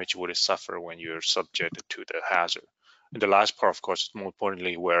of damage would it suffer when you're subjected to the hazard? And the last part, of course, more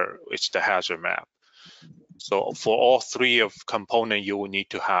importantly, where it's the hazard map. So for all 3 of component, you will need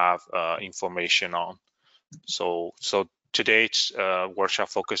to have information on. So today's workshop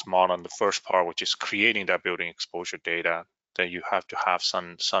focused more on the first part, which is creating that building exposure data. Then you have to have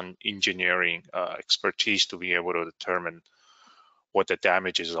some engineering expertise to be able to determine what the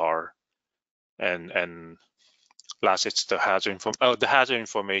damages are. And last, it's the hazard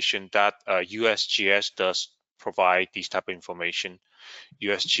information that USGS does provide these type of information.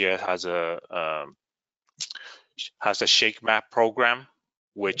 USGS has a shake map program,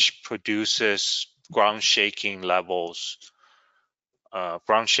 which produces ground shaking levels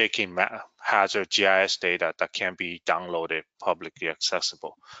ground shaking hazard GIS data that can be downloaded publicly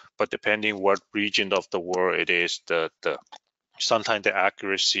accessible. But depending what region of the world it is, sometimes the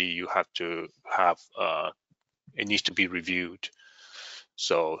accuracy you have to have it needs to be reviewed.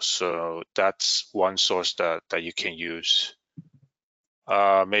 So that's one source that you can use.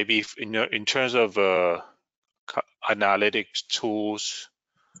 Maybe if in terms of analytics tools,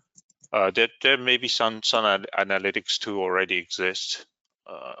 there may be some analytics tool already exist.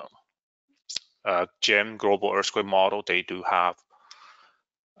 GEM, Global Earthquake Model, they do have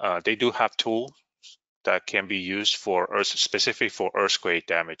tools that can be used for specifically for earthquake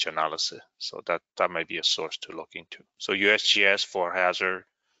damage analysis. So that might be a source to look into. So USGS for hazard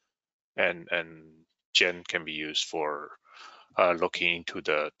and GEM can be used for looking into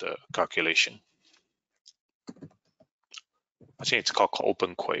the calculation. I think it's called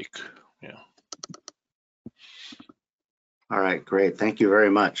OpenQuake. Yeah. All right, great. Thank you very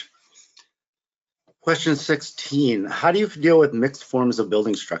much. Question 16, how do you deal with mixed forms of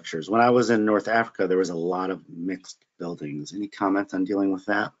building structures? When I was in North Africa, there was a lot of mixed buildings. Any comments on dealing with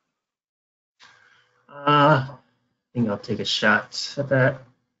that? I think I'll take a shot at that.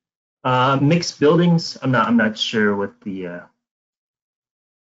 Mixed buildings, I'm not sure what they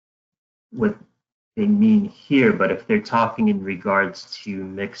mean here, but if they're talking in regards to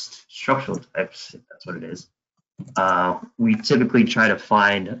mixed structural types, if that's what it is, we typically try to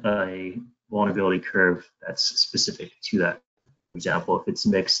find a vulnerability curve that's specific to that. For example, if it's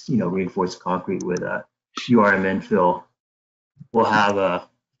mixed, reinforced concrete with a URM infill, we'll have a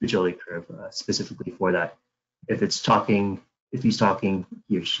fragility curve specifically for that. If he or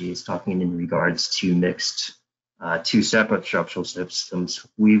she is talking in regards to mixed two separate structural systems,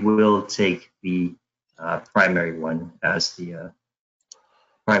 we will take the primary one as the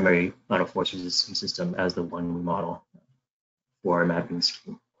primary lateral force resistance system as the one we model for our mapping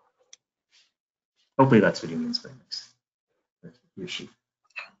scheme. Hopefully that's what he means by mixed. He or she.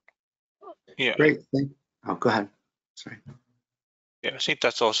 Yeah. Great. Oh, go ahead. Sorry. Yeah, I think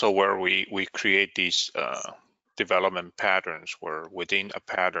that's also where we create these development patterns, where within a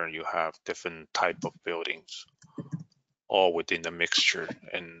pattern you have different type of buildings, all within the mixture,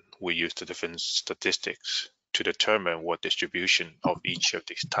 and we use the different statistics to determine what distribution of each of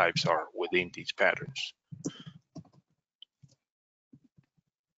these types are within these patterns.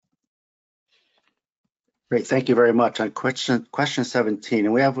 Great, thank you very much. On question 17,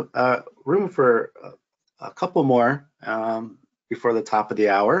 and we have room for a couple more before the top of the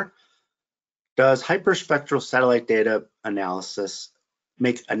hour. Does hyperspectral satellite data analysis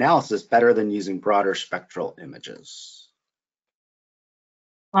make analysis better than using broader spectral images?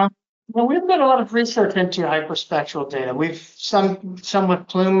 Well, we've got a lot of research into hyperspectral data. We've some with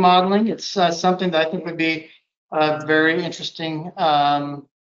plume modeling. It's something that I think would be very interesting for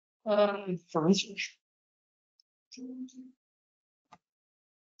research.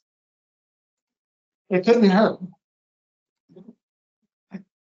 It couldn't hurt.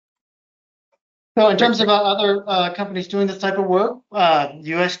 So in terms of other companies doing this type of work,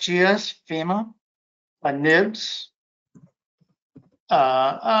 USGS, FEMA, NIBS,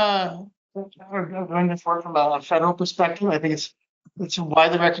 are doing this work from a federal perspective. I think it's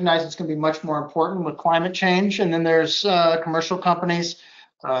widely recognized it's going to be much more important with climate change. And then there's commercial companies,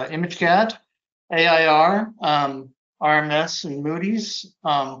 ImageCAD, AIR, RMS, and Moody's,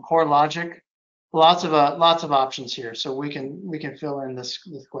 CoreLogic. Lots of options here. So we can fill in this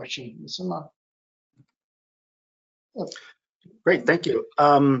question with some. Great, thank you.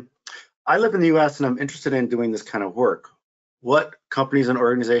 I live in the U.S. and I'm interested in doing this kind of work. What companies and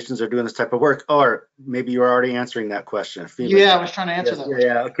organizations are doing this type of work? Or maybe you're already answering that question. Yeah, I was trying to answer that.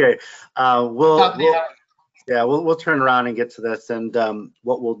 Yeah, okay. We'll turn around and get to this. And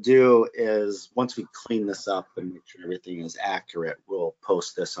what we'll do is once we clean this up and make sure everything is accurate, we'll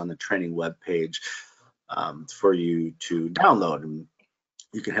post this on the training webpage for you to download. And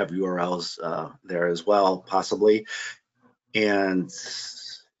you can have URLs there as well, possibly. And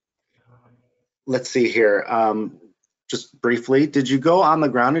let's see here. Just briefly, did you go on the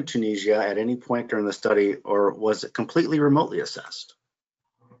ground in Tunisia at any point during the study, or was it completely remotely assessed?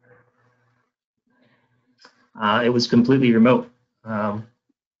 It was completely remote. On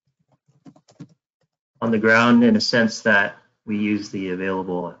the ground, in a sense that we use the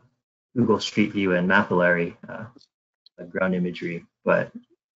available Google Street View and Mapillary ground imagery, but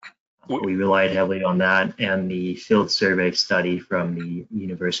we relied heavily on that and the field survey study from the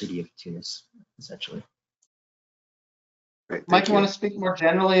University of Tunis, essentially. Great, Mike, you want to speak more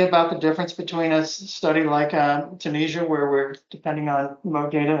generally about the difference between a study like Tunisia, where we're depending on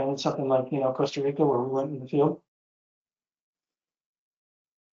remote data, and something like Costa Rica, where we went in the field?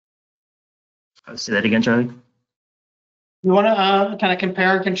 Say that again, Charlie. You want to kind of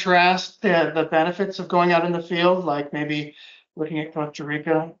compare and contrast the benefits of going out in the field, like maybe looking at Costa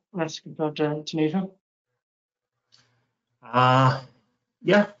Rica as compared to Tunisia?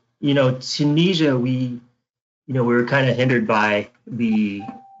 Yeah, Tunisia, we were kind of hindered by the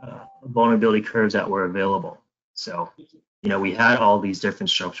vulnerability curves that were available. So, we had all these different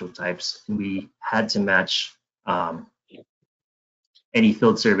structural types, and we had to match any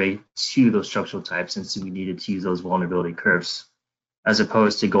field survey to those structural types, and so we needed to use those vulnerability curves, as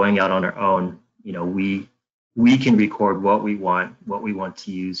opposed to going out on our own. We can record what we want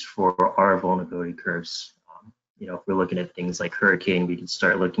to use for our vulnerability curves. If we're looking at things like hurricane, we can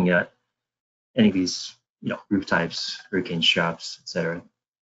start looking at any of these, roof types, hurricane straps, etc.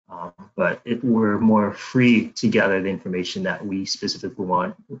 But we're more free to gather the information that we specifically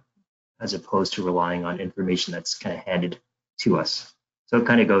want, as opposed to relying on information that's kind of handed to us. So it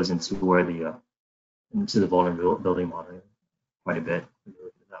kind of goes into where into the vulnerability modeling quite a bit.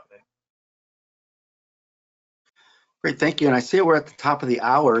 That way. Great, thank you. And I see we're at the top of the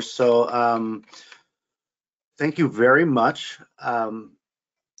hour, so thank you very much,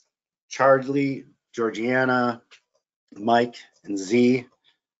 Charlie, Georgiana, Mike, and Z.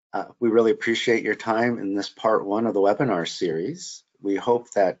 We really appreciate your time in this part 1 of the webinar series. We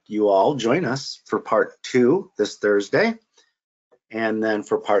hope that you all join us for part 2 this Thursday, and then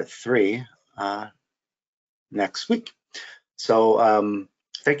for part 3 next week. So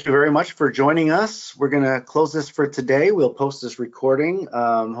thank you very much for joining us. We're going to close this for today. We'll post this recording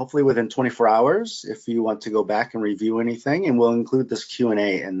hopefully within 24 hours if you want to go back and review anything, and we'll include this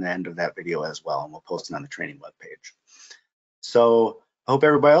Q&A in the end of that video as well, and we'll post it on the training webpage. So I hope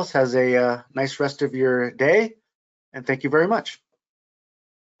everybody else has a nice rest of your day, and thank you very much.